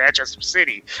Chelsea to Manchester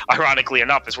City, ironically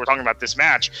enough, as we're talking about this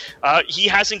match. He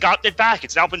hasn't gotten it back.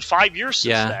 It's now been 5 years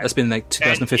since then. Yeah, that's been like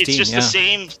 2015. And it's just the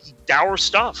same dour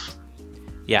stuff.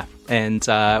 Yeah, and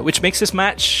which makes this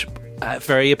match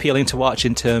very appealing to watch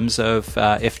in terms of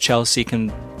if Chelsea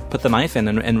can put the knife in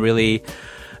and really,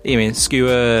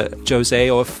 skewer Jose,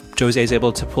 or if Jose is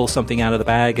able to pull something out of the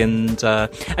bag. And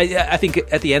I think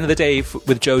at the end of the day,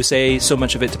 with Jose, so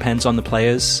much of it depends on the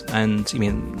players. And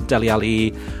Dele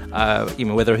Alli,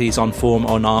 whether he's on form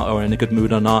or not, or in a good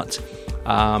mood or not.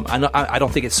 I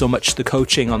don't think it's so much the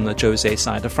coaching on the Jose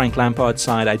side. The Frank Lampard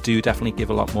side, I do definitely give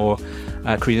a lot more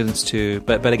credence to.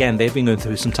 But again, they've been going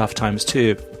through some tough times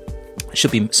too.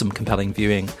 Should be some compelling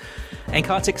viewing. And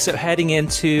Kartik, so heading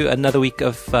into another week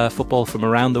of football from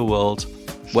around the world,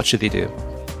 what should they do?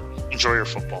 Enjoy your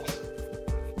football.